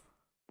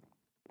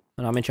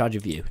 And I'm in charge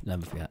of you.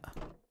 Never forget.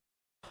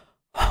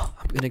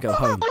 I'm gonna go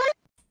home.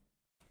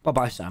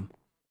 Bye-bye, Sam.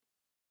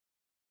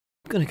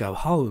 I'm gonna go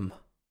home.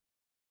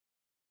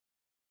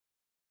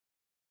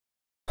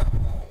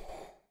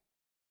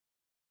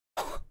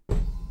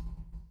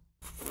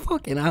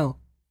 Fucking hell.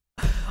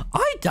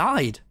 I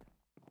died.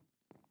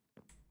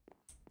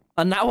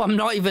 And now I'm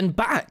not even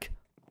back.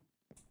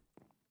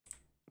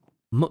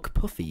 Muck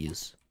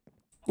puffies.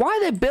 Why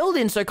are they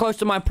building so close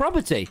to my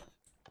property?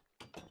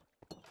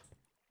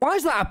 Why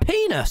is that a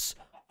penis?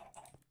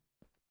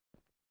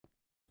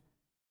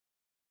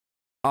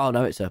 Oh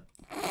no, it's a...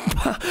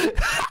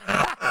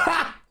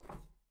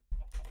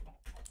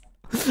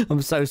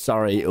 I'm so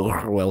sorry,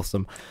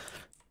 Wilson.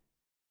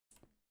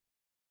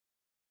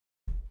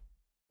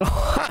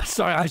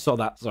 Sorry, I saw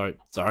that. Sorry.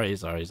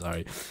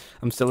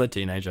 I'm still a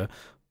teenager.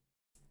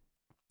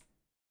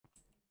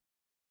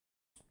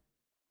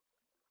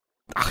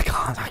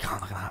 I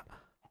can't look at that.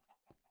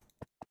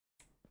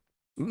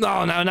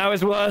 No, no, no,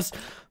 it's worse.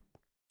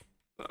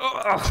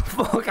 Oh,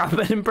 fuck, I've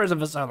been in prison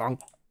for so long.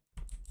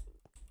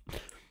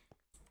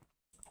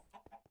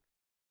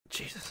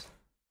 Jesus.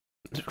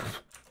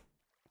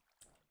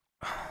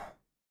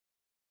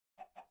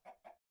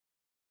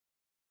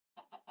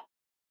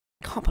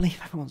 Can't believe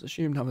everyone's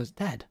assumed I was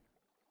dead.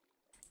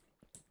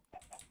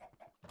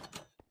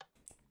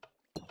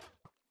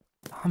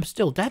 I'm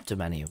still dead to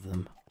many of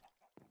them.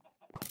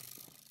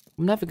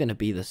 I'm never going to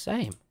be the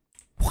same.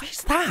 What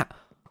is that?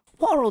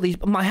 What are all these...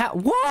 My hat...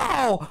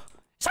 Whoa!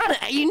 Is that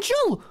an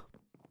angel?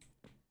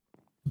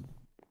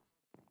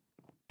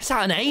 Is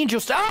that an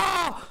angel...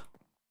 Oh!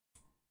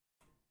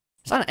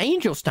 Is that an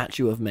angel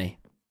statue of me?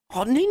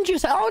 Oh, ninja...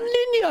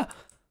 Oh, ninja!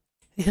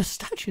 There's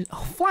statues... Oh,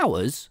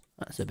 flowers?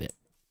 That's a bit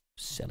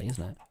silly,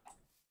 isn't it?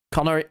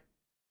 Connor...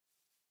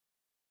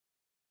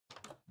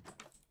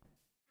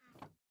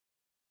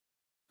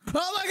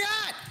 Oh my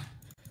god!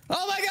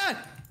 Oh my god!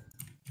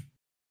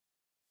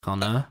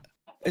 Connor?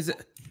 Is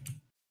it?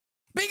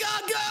 Be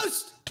gone,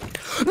 ghost!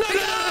 No, no,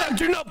 no, no!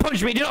 Do not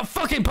punch me! Do not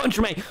fucking punch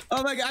me!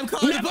 Oh my god, I'm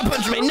calling Never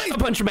punch me! Never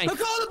punch me! I'm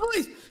calling the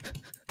police!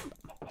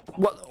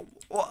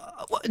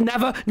 What?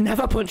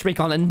 Never punch me,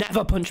 Connor.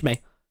 Never punch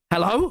me.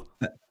 Hello?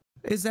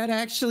 Is that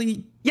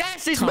actually...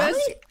 Yes, it's Tommy? me.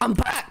 I'm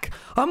back.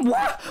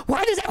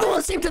 Why does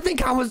everyone seem to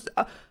think I was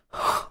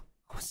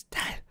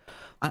dead?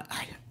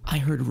 I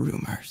heard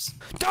rumors.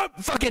 Don't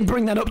fucking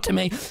bring that up to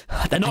me.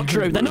 They're not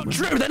true. They're not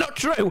true. They're not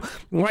true.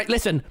 Right,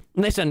 listen,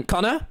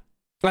 Connor.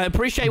 I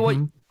appreciate what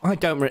I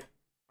don't.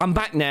 I'm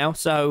back now,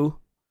 so.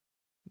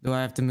 Do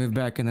I have to move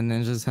back in the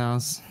ninja's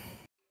house?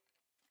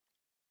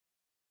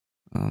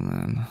 Oh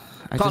man,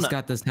 I Connor. just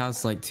got this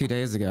house like 2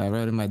 days ago. I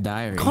wrote in my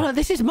diary. Connor,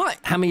 this is my.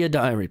 Hand me your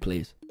diary,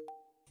 please.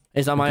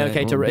 Am I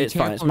okay to? Be It's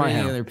fine. It's careful my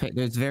reading house. the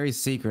other it's very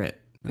secret.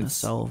 The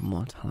soul of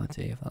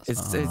mortality. If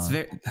that's It's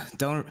very.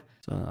 Don't.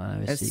 So I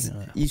know it's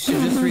secret. You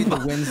should just read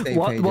the Wednesday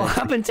page. What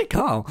happened to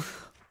Carl?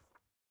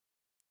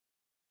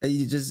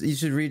 You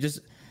should read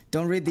just.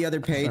 Don't read the other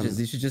pages.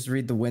 You should just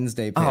read the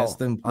Wednesday page. That's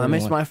the I important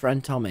miss one. my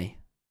friend Tommy.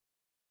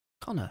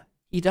 Connor,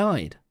 he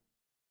died.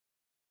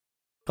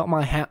 Got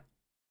my hat.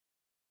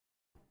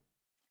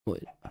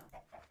 Wait.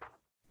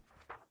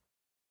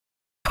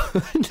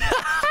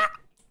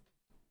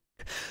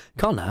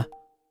 Connor,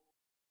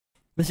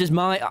 this is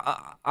my.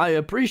 I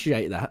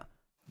appreciate that.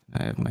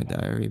 I have my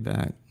diary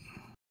back.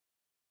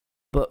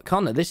 But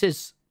Connor, this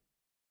is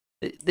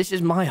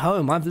my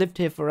home. I've lived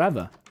here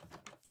forever.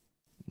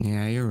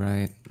 Yeah, you're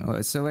right.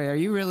 Oh, so wait, are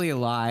you really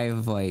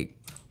alive? Like,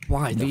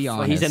 Why? Be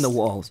He's in the honest.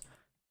 walls.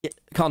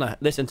 Connor,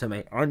 listen to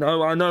me. I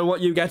know what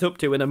you get up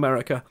to in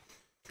America.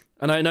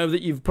 And I know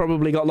that you've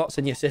probably got lots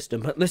in your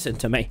system, but listen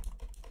to me.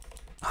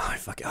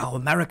 Oh,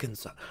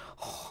 Americans.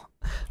 Oh.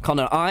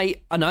 Connor, I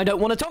don't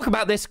want to talk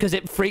about this because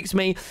it freaks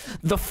me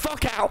the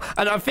fuck out.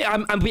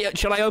 And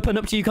shall I open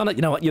up to you, Connor?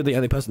 You know what? You're the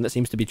only person that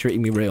seems to be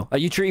treating me real. Are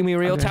you treating me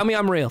real? Okay. Tell me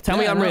I'm real. Tell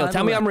me I'm real.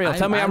 Tell me I'm real.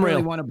 Tell me I'm I real.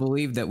 really want to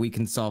believe that we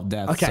can solve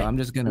death. Okay. So I'm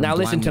just gonna. Now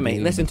listen to blindly me.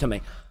 believe Listen it. to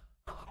me.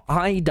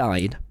 I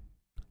died.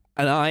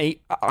 And I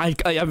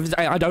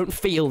don't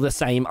feel the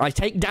same. I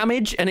take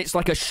damage, and it's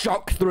like a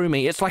shock through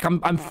me. It's like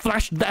I'm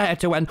flashed there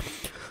to when. Do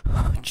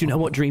you know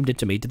what Dream did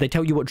to me? Did they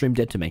tell you what Dream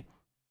did to me?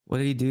 What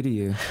did he do to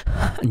you?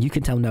 And you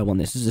can tell no one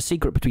this. This is a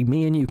secret between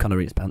me and you,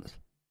 Connor Expanse.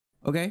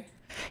 Okay.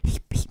 He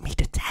beat me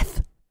to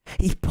death.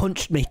 He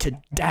punched me to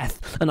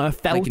death, and I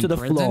fell Like to in the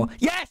prison? floor.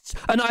 Yes,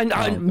 and I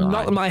God.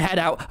 knocked my head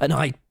out, and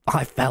I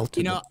fell to.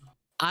 You know,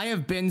 I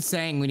have been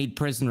saying we need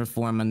prison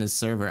reform on this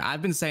server.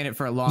 I've been saying it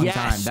for a long Yes,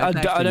 time. That's I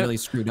actually don't- really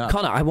screwed up.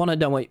 Connor, I want to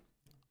know what.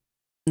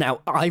 Now,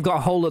 I've got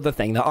a whole other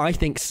thing that I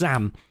think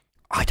Sam.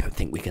 I don't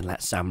think we can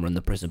let Sam run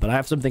the prison, but I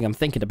have something I'm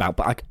thinking about.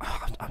 But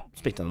I'll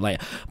speak to them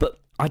later. But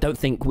I don't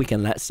think we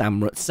can let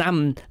Sam run.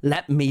 Sam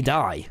let me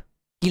die.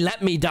 He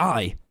let me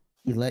die.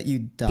 He let you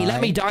die. He let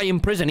me die in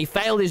prison. He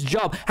failed his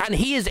job, and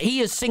he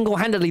is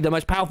single-handedly the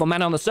most powerful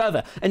man on the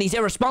server, and he's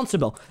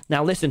irresponsible.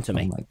 Now listen to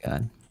me, Oh my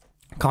god.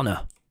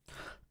 Connor.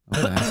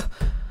 Okay.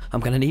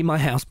 I'm gonna need my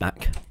house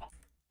back,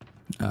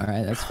 All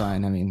right, that's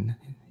fine. I mean,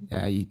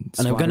 yeah. and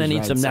I'm gonna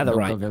need some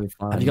netherite.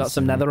 Have you got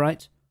some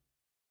netherite?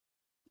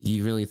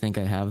 You really think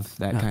I have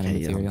that kind of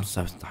Okay, material?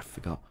 I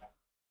forgot.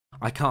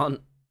 I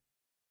can't.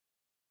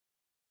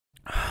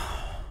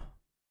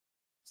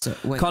 So,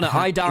 wait, Connor, how-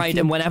 I if died,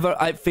 you- and whenever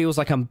it feels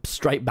like I'm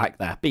straight back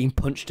there, being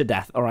punched to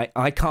death. All right,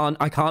 I can't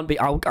be.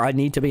 I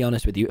need to be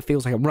honest with you. It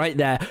feels like I'm right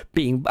there,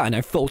 and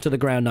I fall to the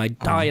ground, and I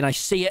die, and I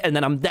see it, and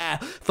then I'm there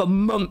for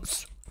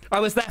months. I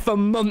was there for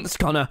months,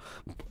 Connor.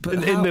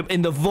 But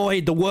In the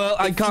void, the world.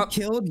 I if can't.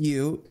 he killed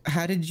you,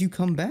 how did you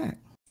come back?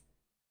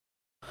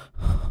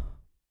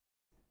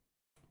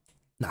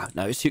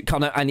 No, it's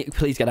Connor.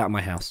 Please get out of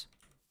my house.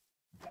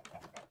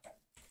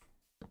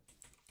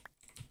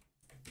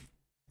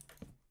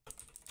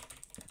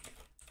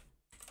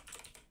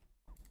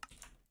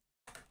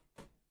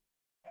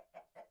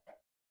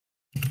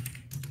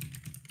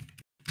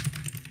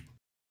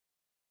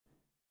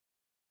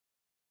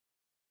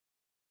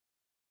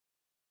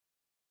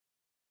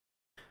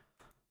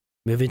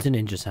 Move into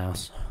Ninja's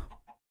house.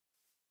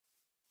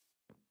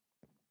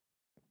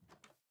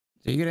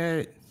 So you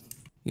gonna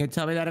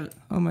tell me that?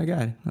 Oh my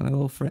god, I'm a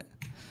little friend.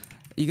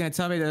 You gonna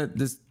tell me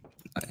this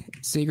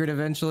secret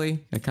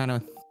eventually? I kind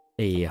of.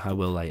 Yeah, I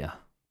will later.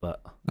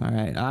 But all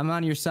right, I'm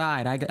on your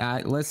side.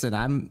 I listen.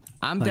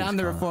 I'm down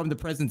to reform the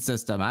prison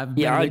system. I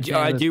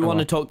do want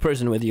to talk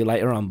prison with you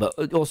later on,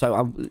 but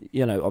also,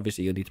 you know,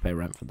 obviously you need to pay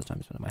rent for the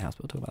time spent at my house.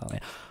 We'll talk about that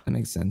later. That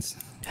makes sense.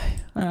 All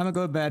right, I'm gonna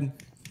go to bed.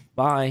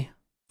 Bye.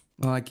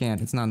 Well, I can't.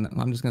 It's not.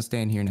 I'm just gonna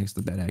stay in here next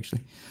to the bed,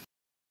 actually.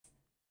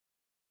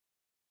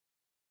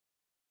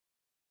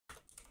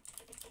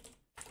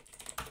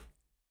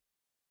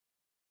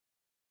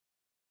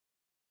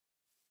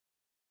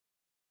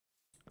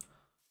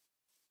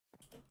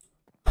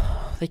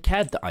 They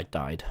cared that I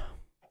died.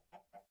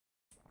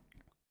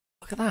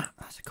 Look at that.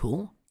 That's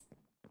cool.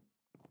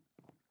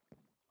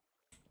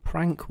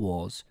 Prank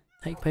wars.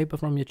 Take paper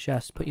from your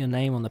chest, put your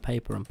name on the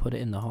paper and put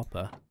it in the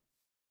hopper.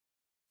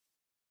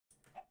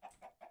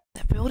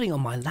 They're building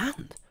on my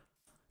land.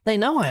 They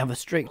know I have a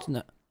strict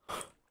no.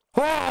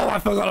 Oh, I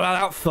forgot about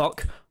that.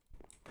 Fuck.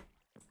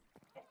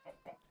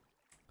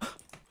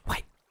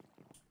 Wait.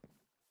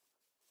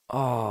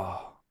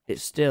 Oh,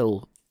 it's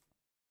still...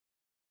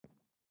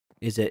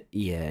 Is it?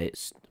 Yeah,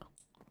 it's...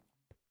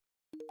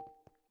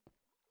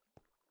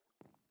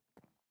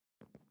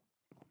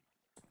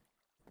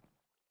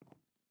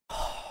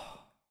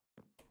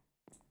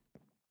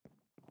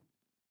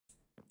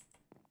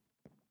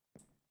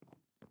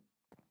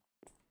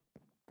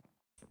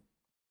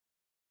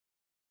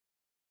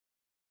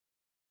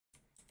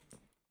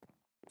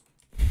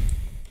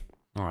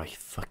 Oh, I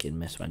fucking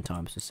miss when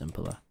times were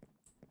simpler.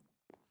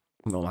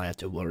 All I had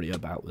to worry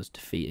about was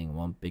defeating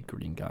one big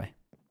green guy.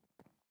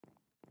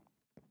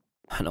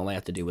 And all I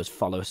had to do was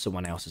follow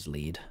someone else's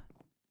lead.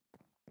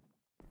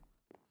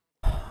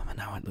 And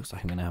now it looks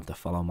like I'm going to have to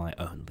follow my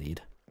own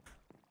lead.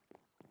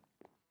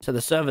 So the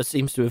server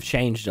seems to have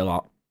changed a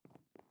lot.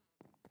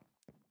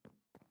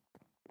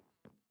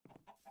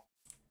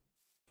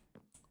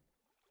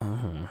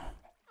 Oh.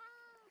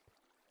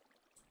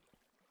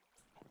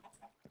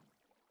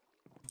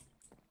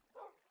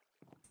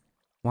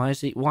 Why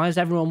is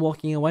everyone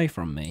walking away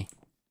from me?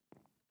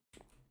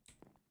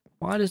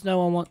 Why does no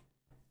one want...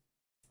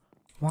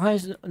 Why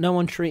is no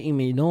one treating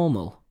me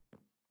normal?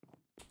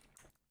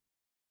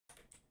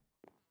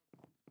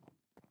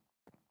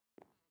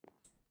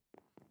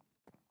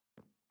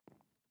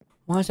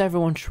 Why is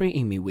everyone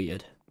treating me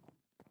weird?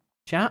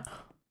 Chat?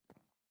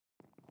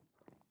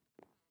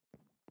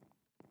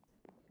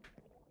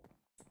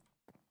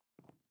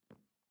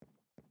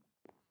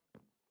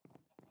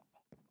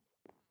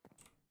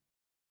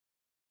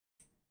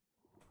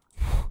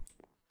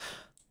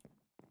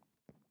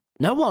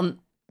 No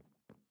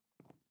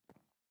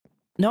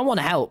one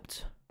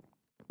helped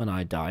when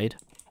I died.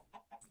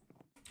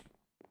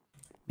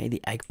 Made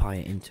the egg pie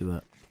into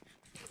it.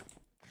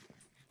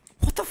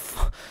 What the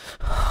fuck?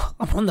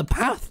 I'm on the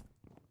path.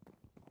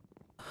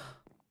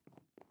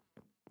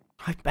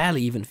 I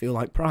barely even feel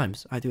like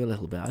Primes. I do a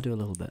little bit.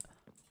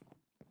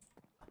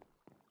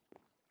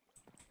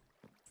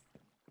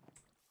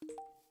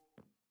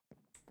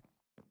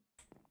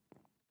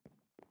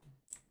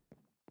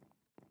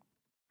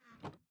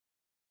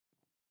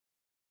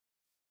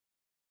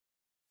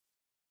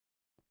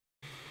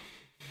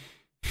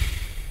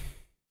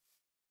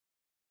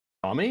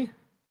 Tommy?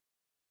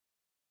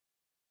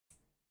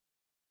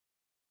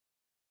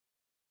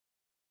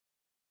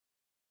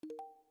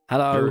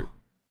 Hello.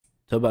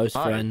 Tubbo's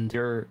friend.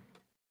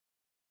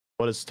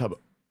 What is Tubbo?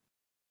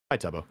 Hi,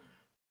 Tubbo.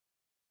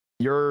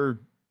 You're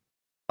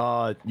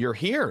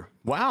here.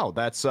 Wow,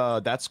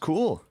 that's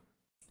cool.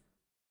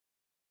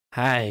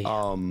 Hi.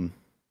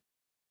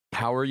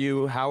 How are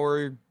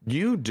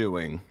you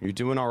doing? You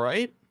doing all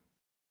right?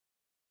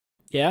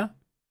 Yeah?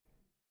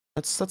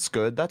 That's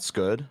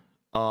good.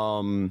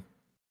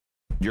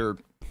 You're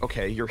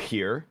okay, you're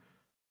here.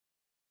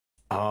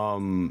 I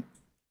think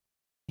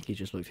he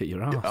just looked at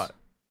your ass.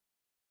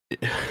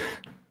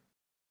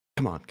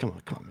 Come on.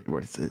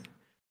 Where is it?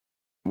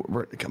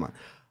 Come on.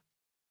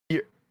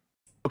 You're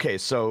okay.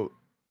 So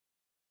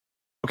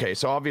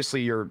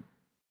obviously you're.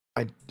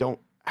 I don't.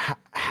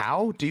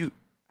 How are you?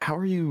 How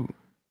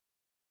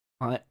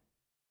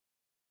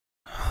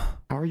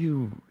are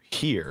you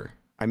here?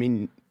 I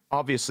mean,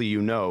 obviously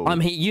you know.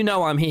 I'm here. You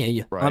know I'm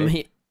here. Right? I'm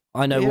here.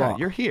 I know what.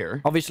 You're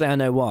here. Obviously, I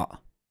know what.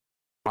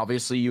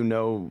 Obviously, you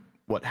know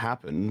what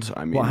happened.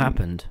 I mean, what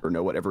happened? Or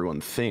know what everyone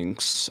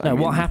thinks. No,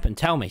 what happened?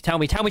 Tell me. No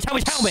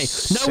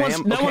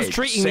one's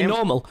treating me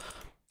normal.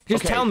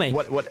 Just tell me.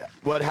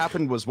 What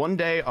happened was one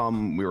day,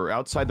 we were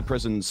outside the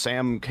prison.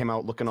 Sam came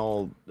out looking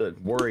all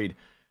worried,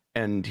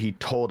 and he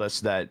told us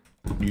that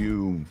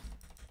you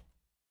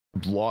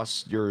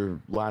lost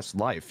your last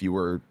life. You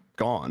were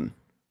gone.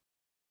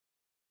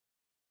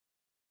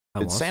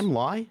 Did Sam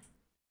lie?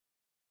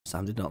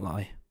 Sam did not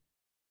lie.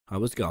 I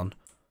was gone.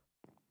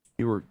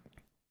 You were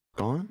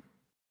gone?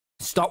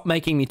 Stop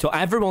making me talk.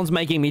 Everyone's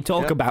making me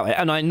talk about it,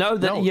 and I know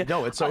that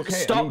No, it's okay.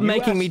 Stop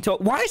making me talk.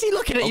 Why is he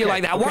looking at you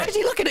like that? Why is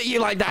he looking at you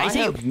like that?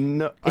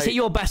 Is he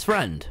your best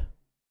friend?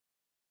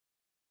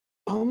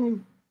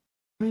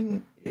 I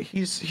mean,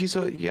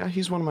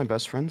 he's one of my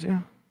best friends. Yeah.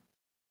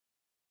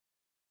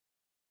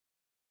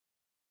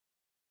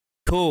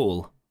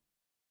 Cool.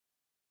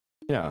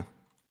 Yeah.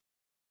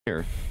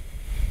 Here.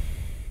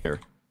 There.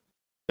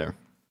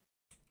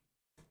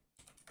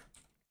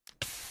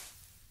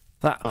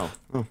 That. Oh.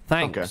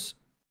 Thanks. Okay.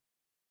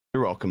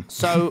 You're welcome.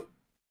 So,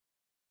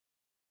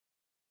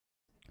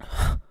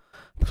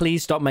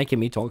 please stop making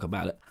me talk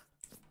about it.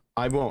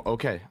 I won't.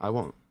 Okay, I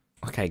won't.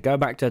 Okay, go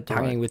back to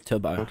hanging right. with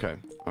Tubbo. Okay.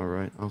 All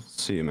right. I'll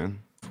see you, man.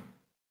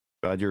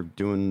 Glad you're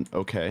doing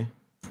okay.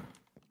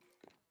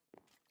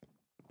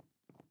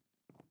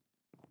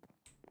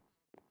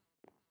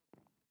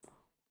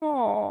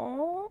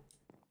 Aww.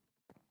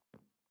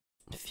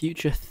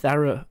 Future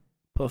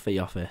therapy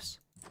office.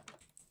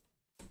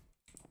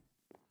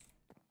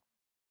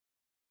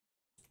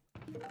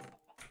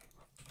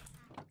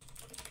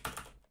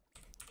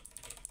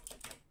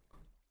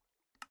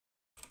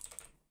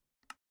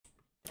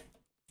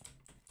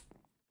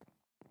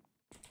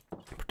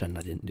 Pretend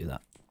I didn't do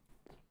that.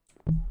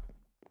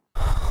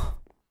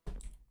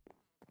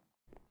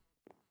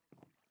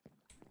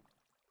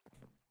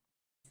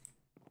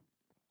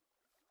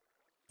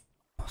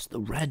 What's the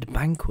red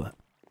banquet?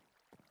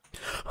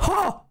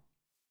 Ha!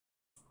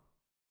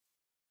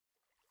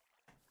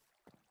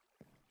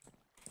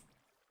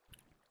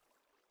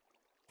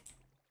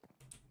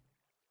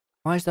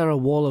 Why is there a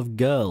wall of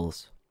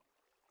girls?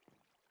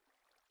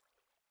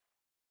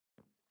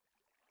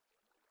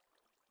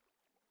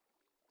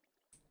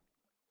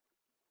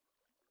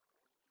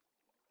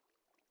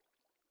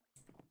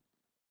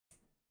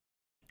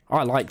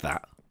 I like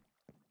that.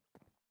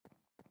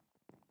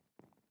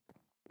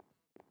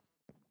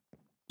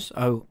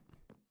 So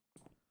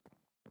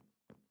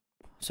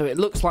it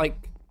looks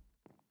like...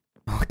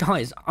 Oh,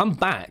 guys, I'm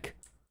back.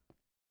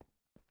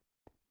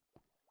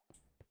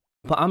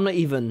 But I'm not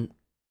even...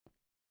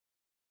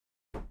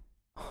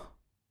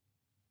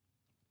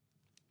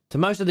 To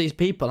most of these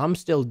people, I'm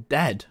still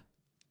dead.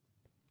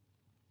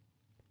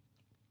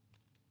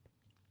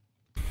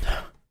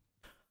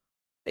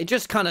 They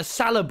just kind of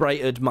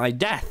celebrated my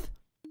death.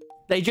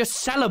 They just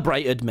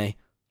celebrated me.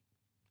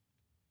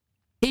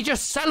 He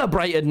just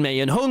celebrated me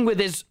and hung with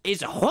his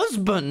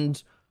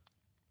husband.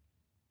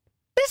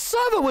 This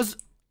server was...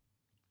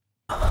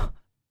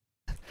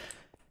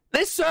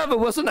 This server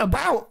wasn't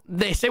about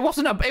this. It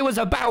wasn't. It was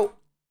about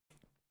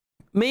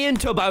me and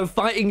Tubbo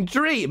fighting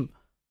Dream.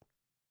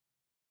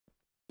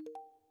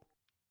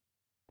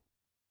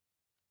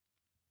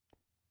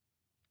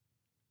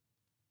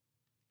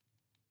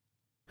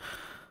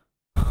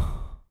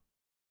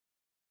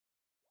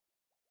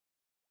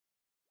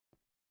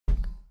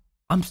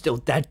 I'm still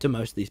dead to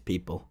most of these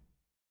people.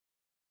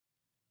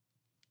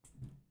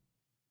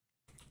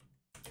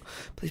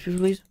 Please, please,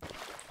 please.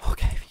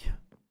 Okay.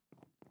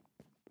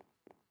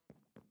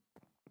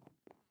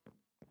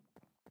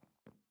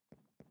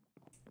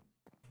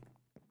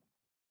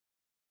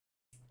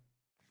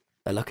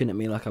 They're looking at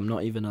me like I'm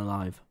not even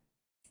alive.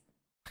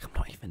 Like I'm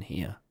not even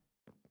here.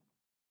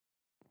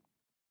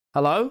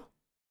 Hello?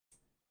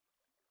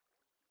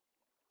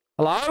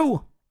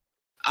 Hello?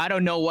 I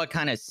don't know what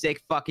kind of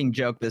sick fucking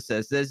joke this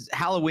is. This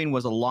Halloween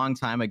was a long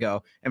time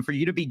ago, and for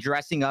you to be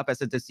dressing up as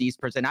a deceased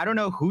person, I don't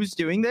know who's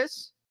doing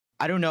this.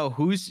 I don't know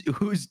who's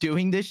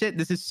doing this shit.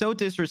 This is so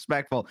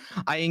disrespectful.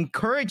 I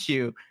encourage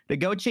you to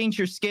go change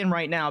your skin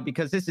right now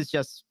because this is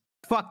just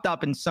fucked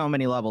up in so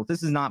many levels.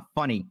 This is not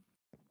funny.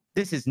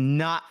 This is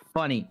not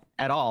funny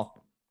at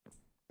all.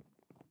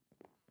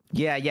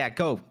 Yeah,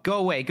 go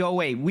away.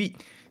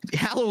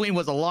 Halloween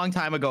was a long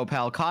time ago,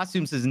 pal.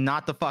 Costumes is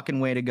not the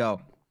fucking way to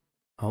go.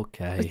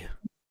 Okay.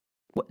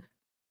 What?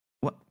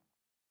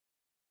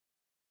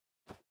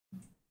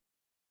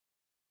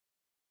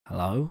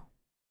 Hello?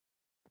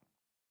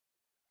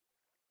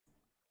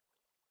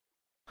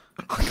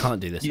 I can't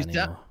do this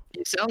anymore.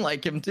 You sound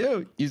like him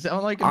too. You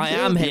sound like him I too.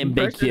 am him,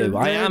 Big Q.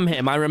 I am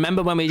him. I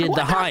remember when we did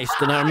the heist,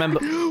 and I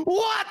remember...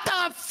 What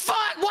the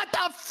fuck? What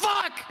the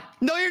fuck?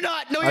 No, you're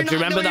not. No, you're not. Do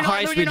you remember the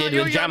heist we did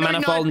with Jack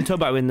Manifold and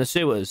Tubbo in the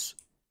sewers?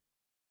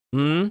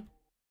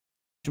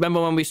 Do you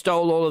remember when we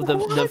stole all of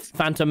the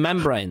phantom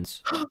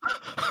membranes?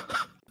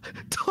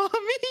 Tommy!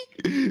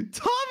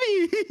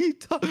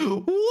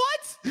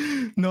 What?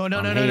 No.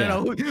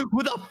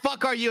 Who the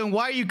fuck are you and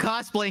why are you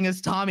cosplaying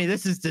as Tommy?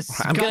 This is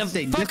disgusting.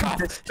 I'm gonna fuck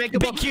off.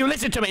 Big Q,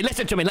 listen to me.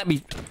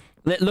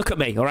 Look at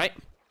me, all right?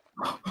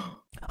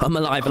 I'm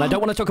alive and I don't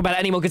want to talk about it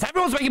anymore because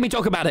everyone's making me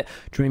talk about it.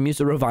 Dream used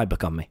a revive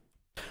book on me.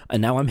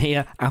 And now I'm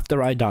here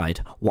after I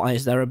died. Why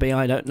is there a bee?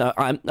 I don't know.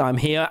 I'm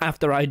here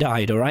after I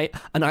died, all right?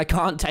 And I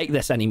can't take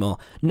this anymore.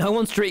 No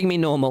one's treating me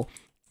normal.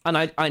 And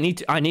I need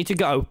to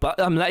go,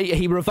 but I'm late.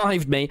 He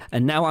revived me,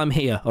 and now I'm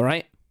here. All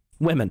right,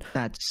 women.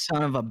 That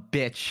son of a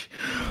bitch.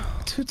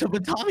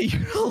 But Tommy,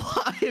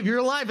 you're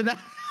alive, and that.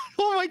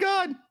 Oh my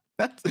God,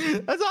 that's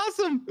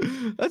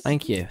awesome.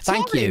 Thank you.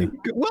 Thank you.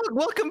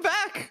 Welcome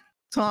back,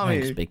 Tommy.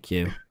 Thanks, Big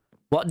Q.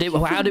 What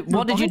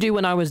did you do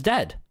when I was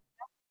dead?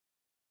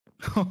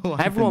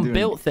 Everyone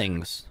built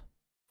things.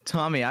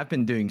 Tommy, I've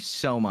been doing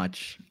so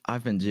much.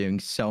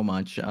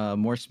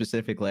 More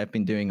specifically, I've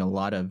been doing a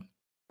lot of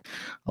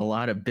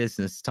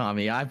business,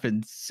 Tommy. I've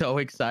been so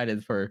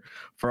excited for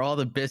all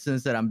the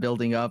business that I'm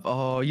building up.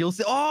 Oh, you'll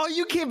see. Oh,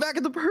 you came back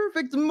at the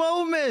perfect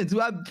moment.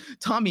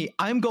 Tommy,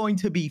 I'm going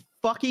to be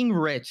fucking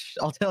rich.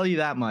 I'll tell you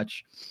that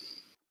much.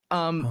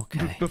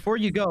 Okay. Before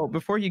you go,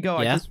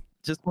 Yeah? I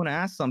just want to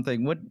ask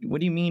something. What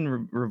do you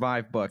mean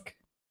revive book?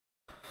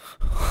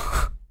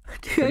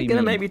 You're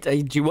gonna make me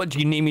do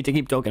you need me to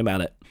keep talking about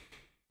it?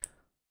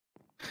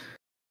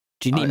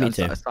 Do you need me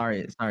to?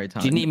 Sorry, Tommy.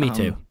 Do you need me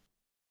to?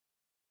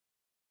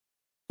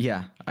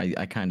 Yeah,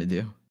 I kind of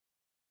do.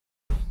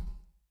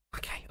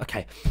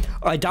 Okay.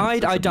 I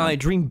died.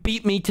 Dream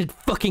beat me to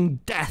fucking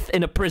death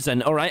in a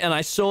prison, alright? And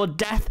I saw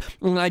death,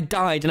 and I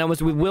died, and I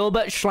was with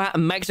Wilbert Schlatt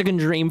and Mexican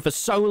Dream for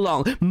so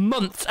long,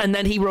 months, and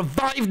then he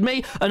revived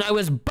me, and I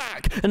was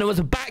back,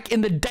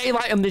 in the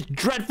daylight of this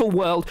dreadful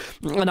world,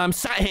 and I'm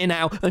sat here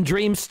now, and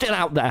Dream's still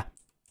out there,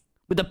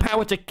 with the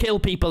power to kill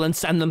people and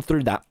send them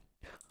through that.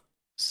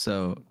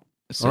 So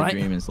right.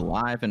 Dream is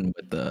alive and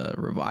with the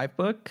revive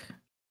book?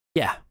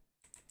 Yeah.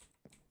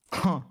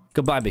 Huh.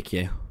 Goodbye,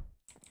 BQ.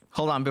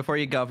 Hold on, before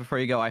you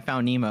go, I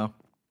found Nemo.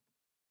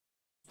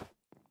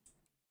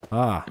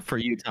 Ah. For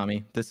you,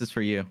 Tommy. This is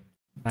for you.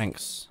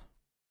 Thanks.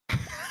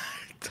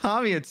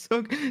 Tommy, it's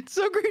so great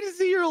to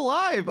see you're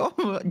alive.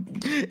 Oh,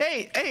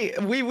 hey,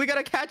 we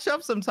gotta catch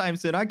up sometime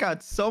soon. I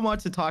got so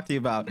much to talk to you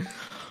about.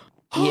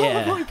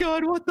 Yeah. Oh my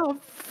god, what the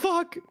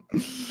fuck?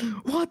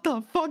 What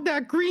the fuck?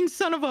 That green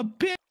son of a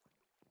bitch.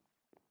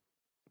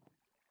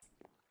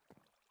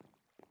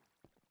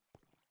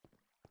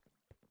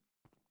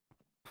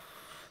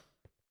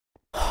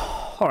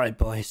 All right,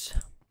 boys.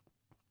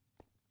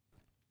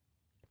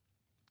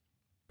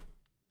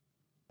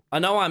 I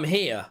know I'm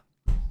here,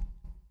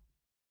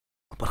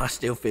 but I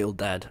still feel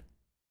dead.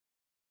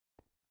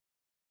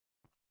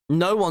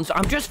 No one's...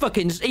 I'm just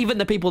fucking... Even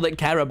the people that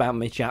care about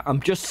me, chat,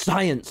 I'm just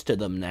science to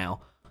them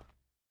now.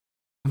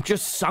 I'm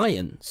just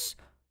science.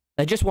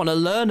 They just want to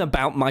learn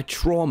about my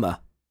trauma.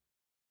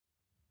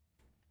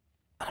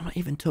 I'm not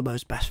even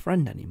Tubbo's best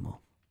friend anymore.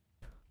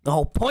 The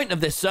whole point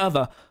of this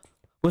server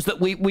was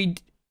that we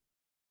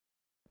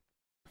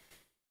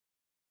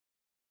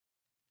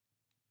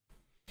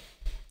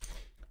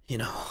You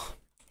know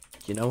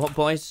what,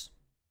 boys?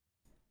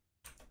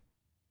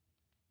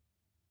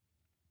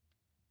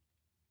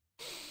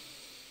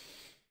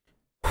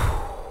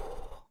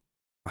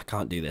 I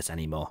can't do this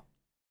anymore.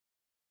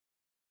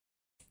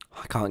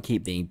 I can't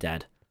keep being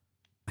dead.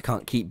 I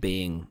can't keep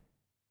being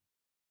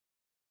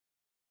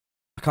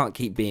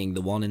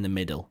the one in the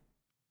middle.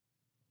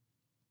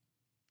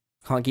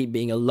 I can't keep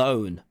being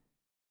alone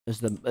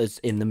as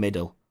in the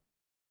middle.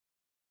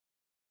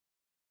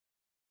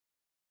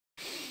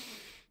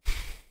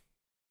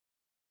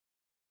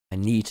 I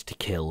need to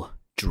kill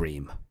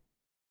Dream.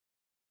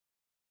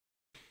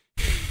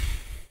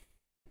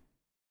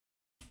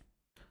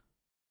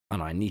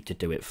 And I need to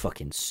do it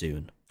fucking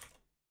soon.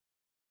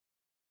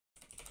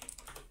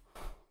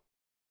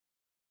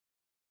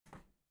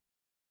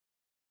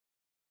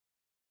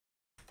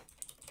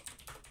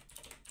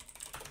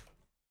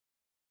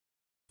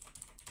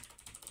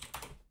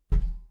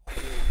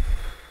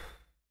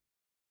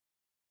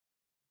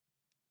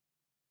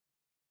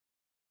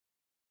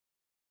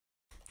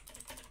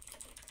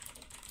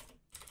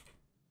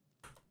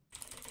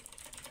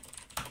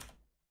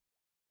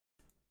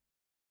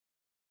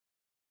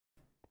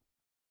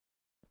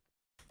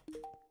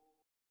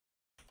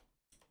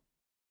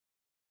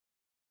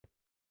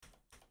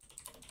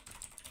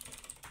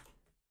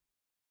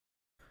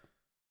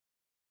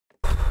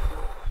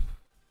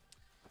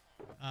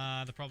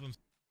 The problems.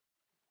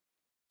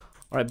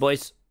 All right,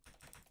 boys.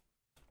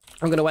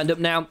 I'm gonna end up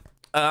now.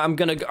 I'm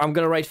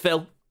gonna raid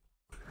Phil.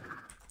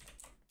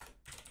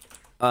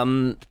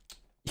 You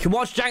can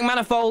watch Jack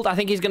Manifold. I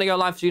think he's gonna go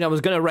live soon. I was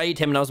gonna raid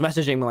him, and I was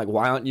messaging him like,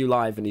 "Why aren't you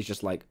live?" And he's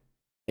just like,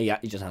 "Yeah,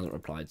 he just hasn't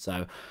replied."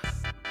 So,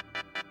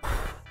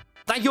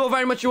 thank you all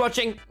very much for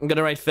watching. I'm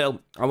gonna raid Phil.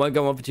 I won't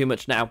go on for too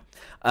much now.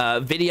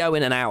 Video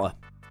in an hour.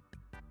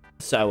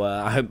 So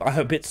I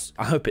hope it's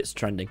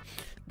trending.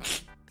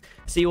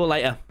 See you all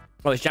later.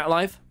 Oh, is Jack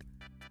live?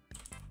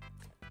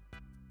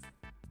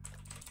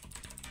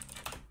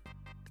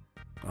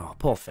 Oh,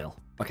 poor Phil.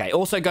 Okay,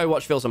 also go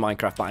watch Phil's on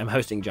Minecraft, but I'm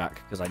hosting Jack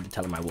because I did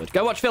tell him I would.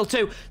 Go watch Phil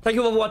too. Thank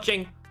you all for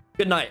watching.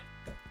 Good night.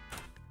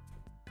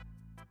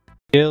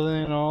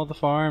 Killing all the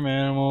farm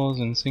animals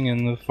and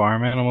singing the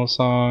farm animal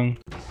song.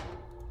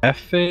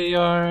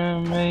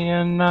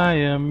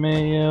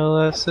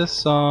 FARMANIMALS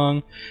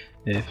song.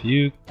 If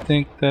you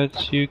think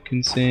that you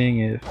can sing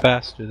it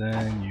faster,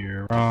 then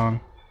you're wrong.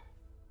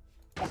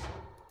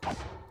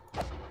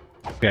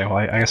 Okay, well,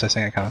 I guess I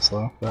sang it kind of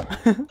slow, but...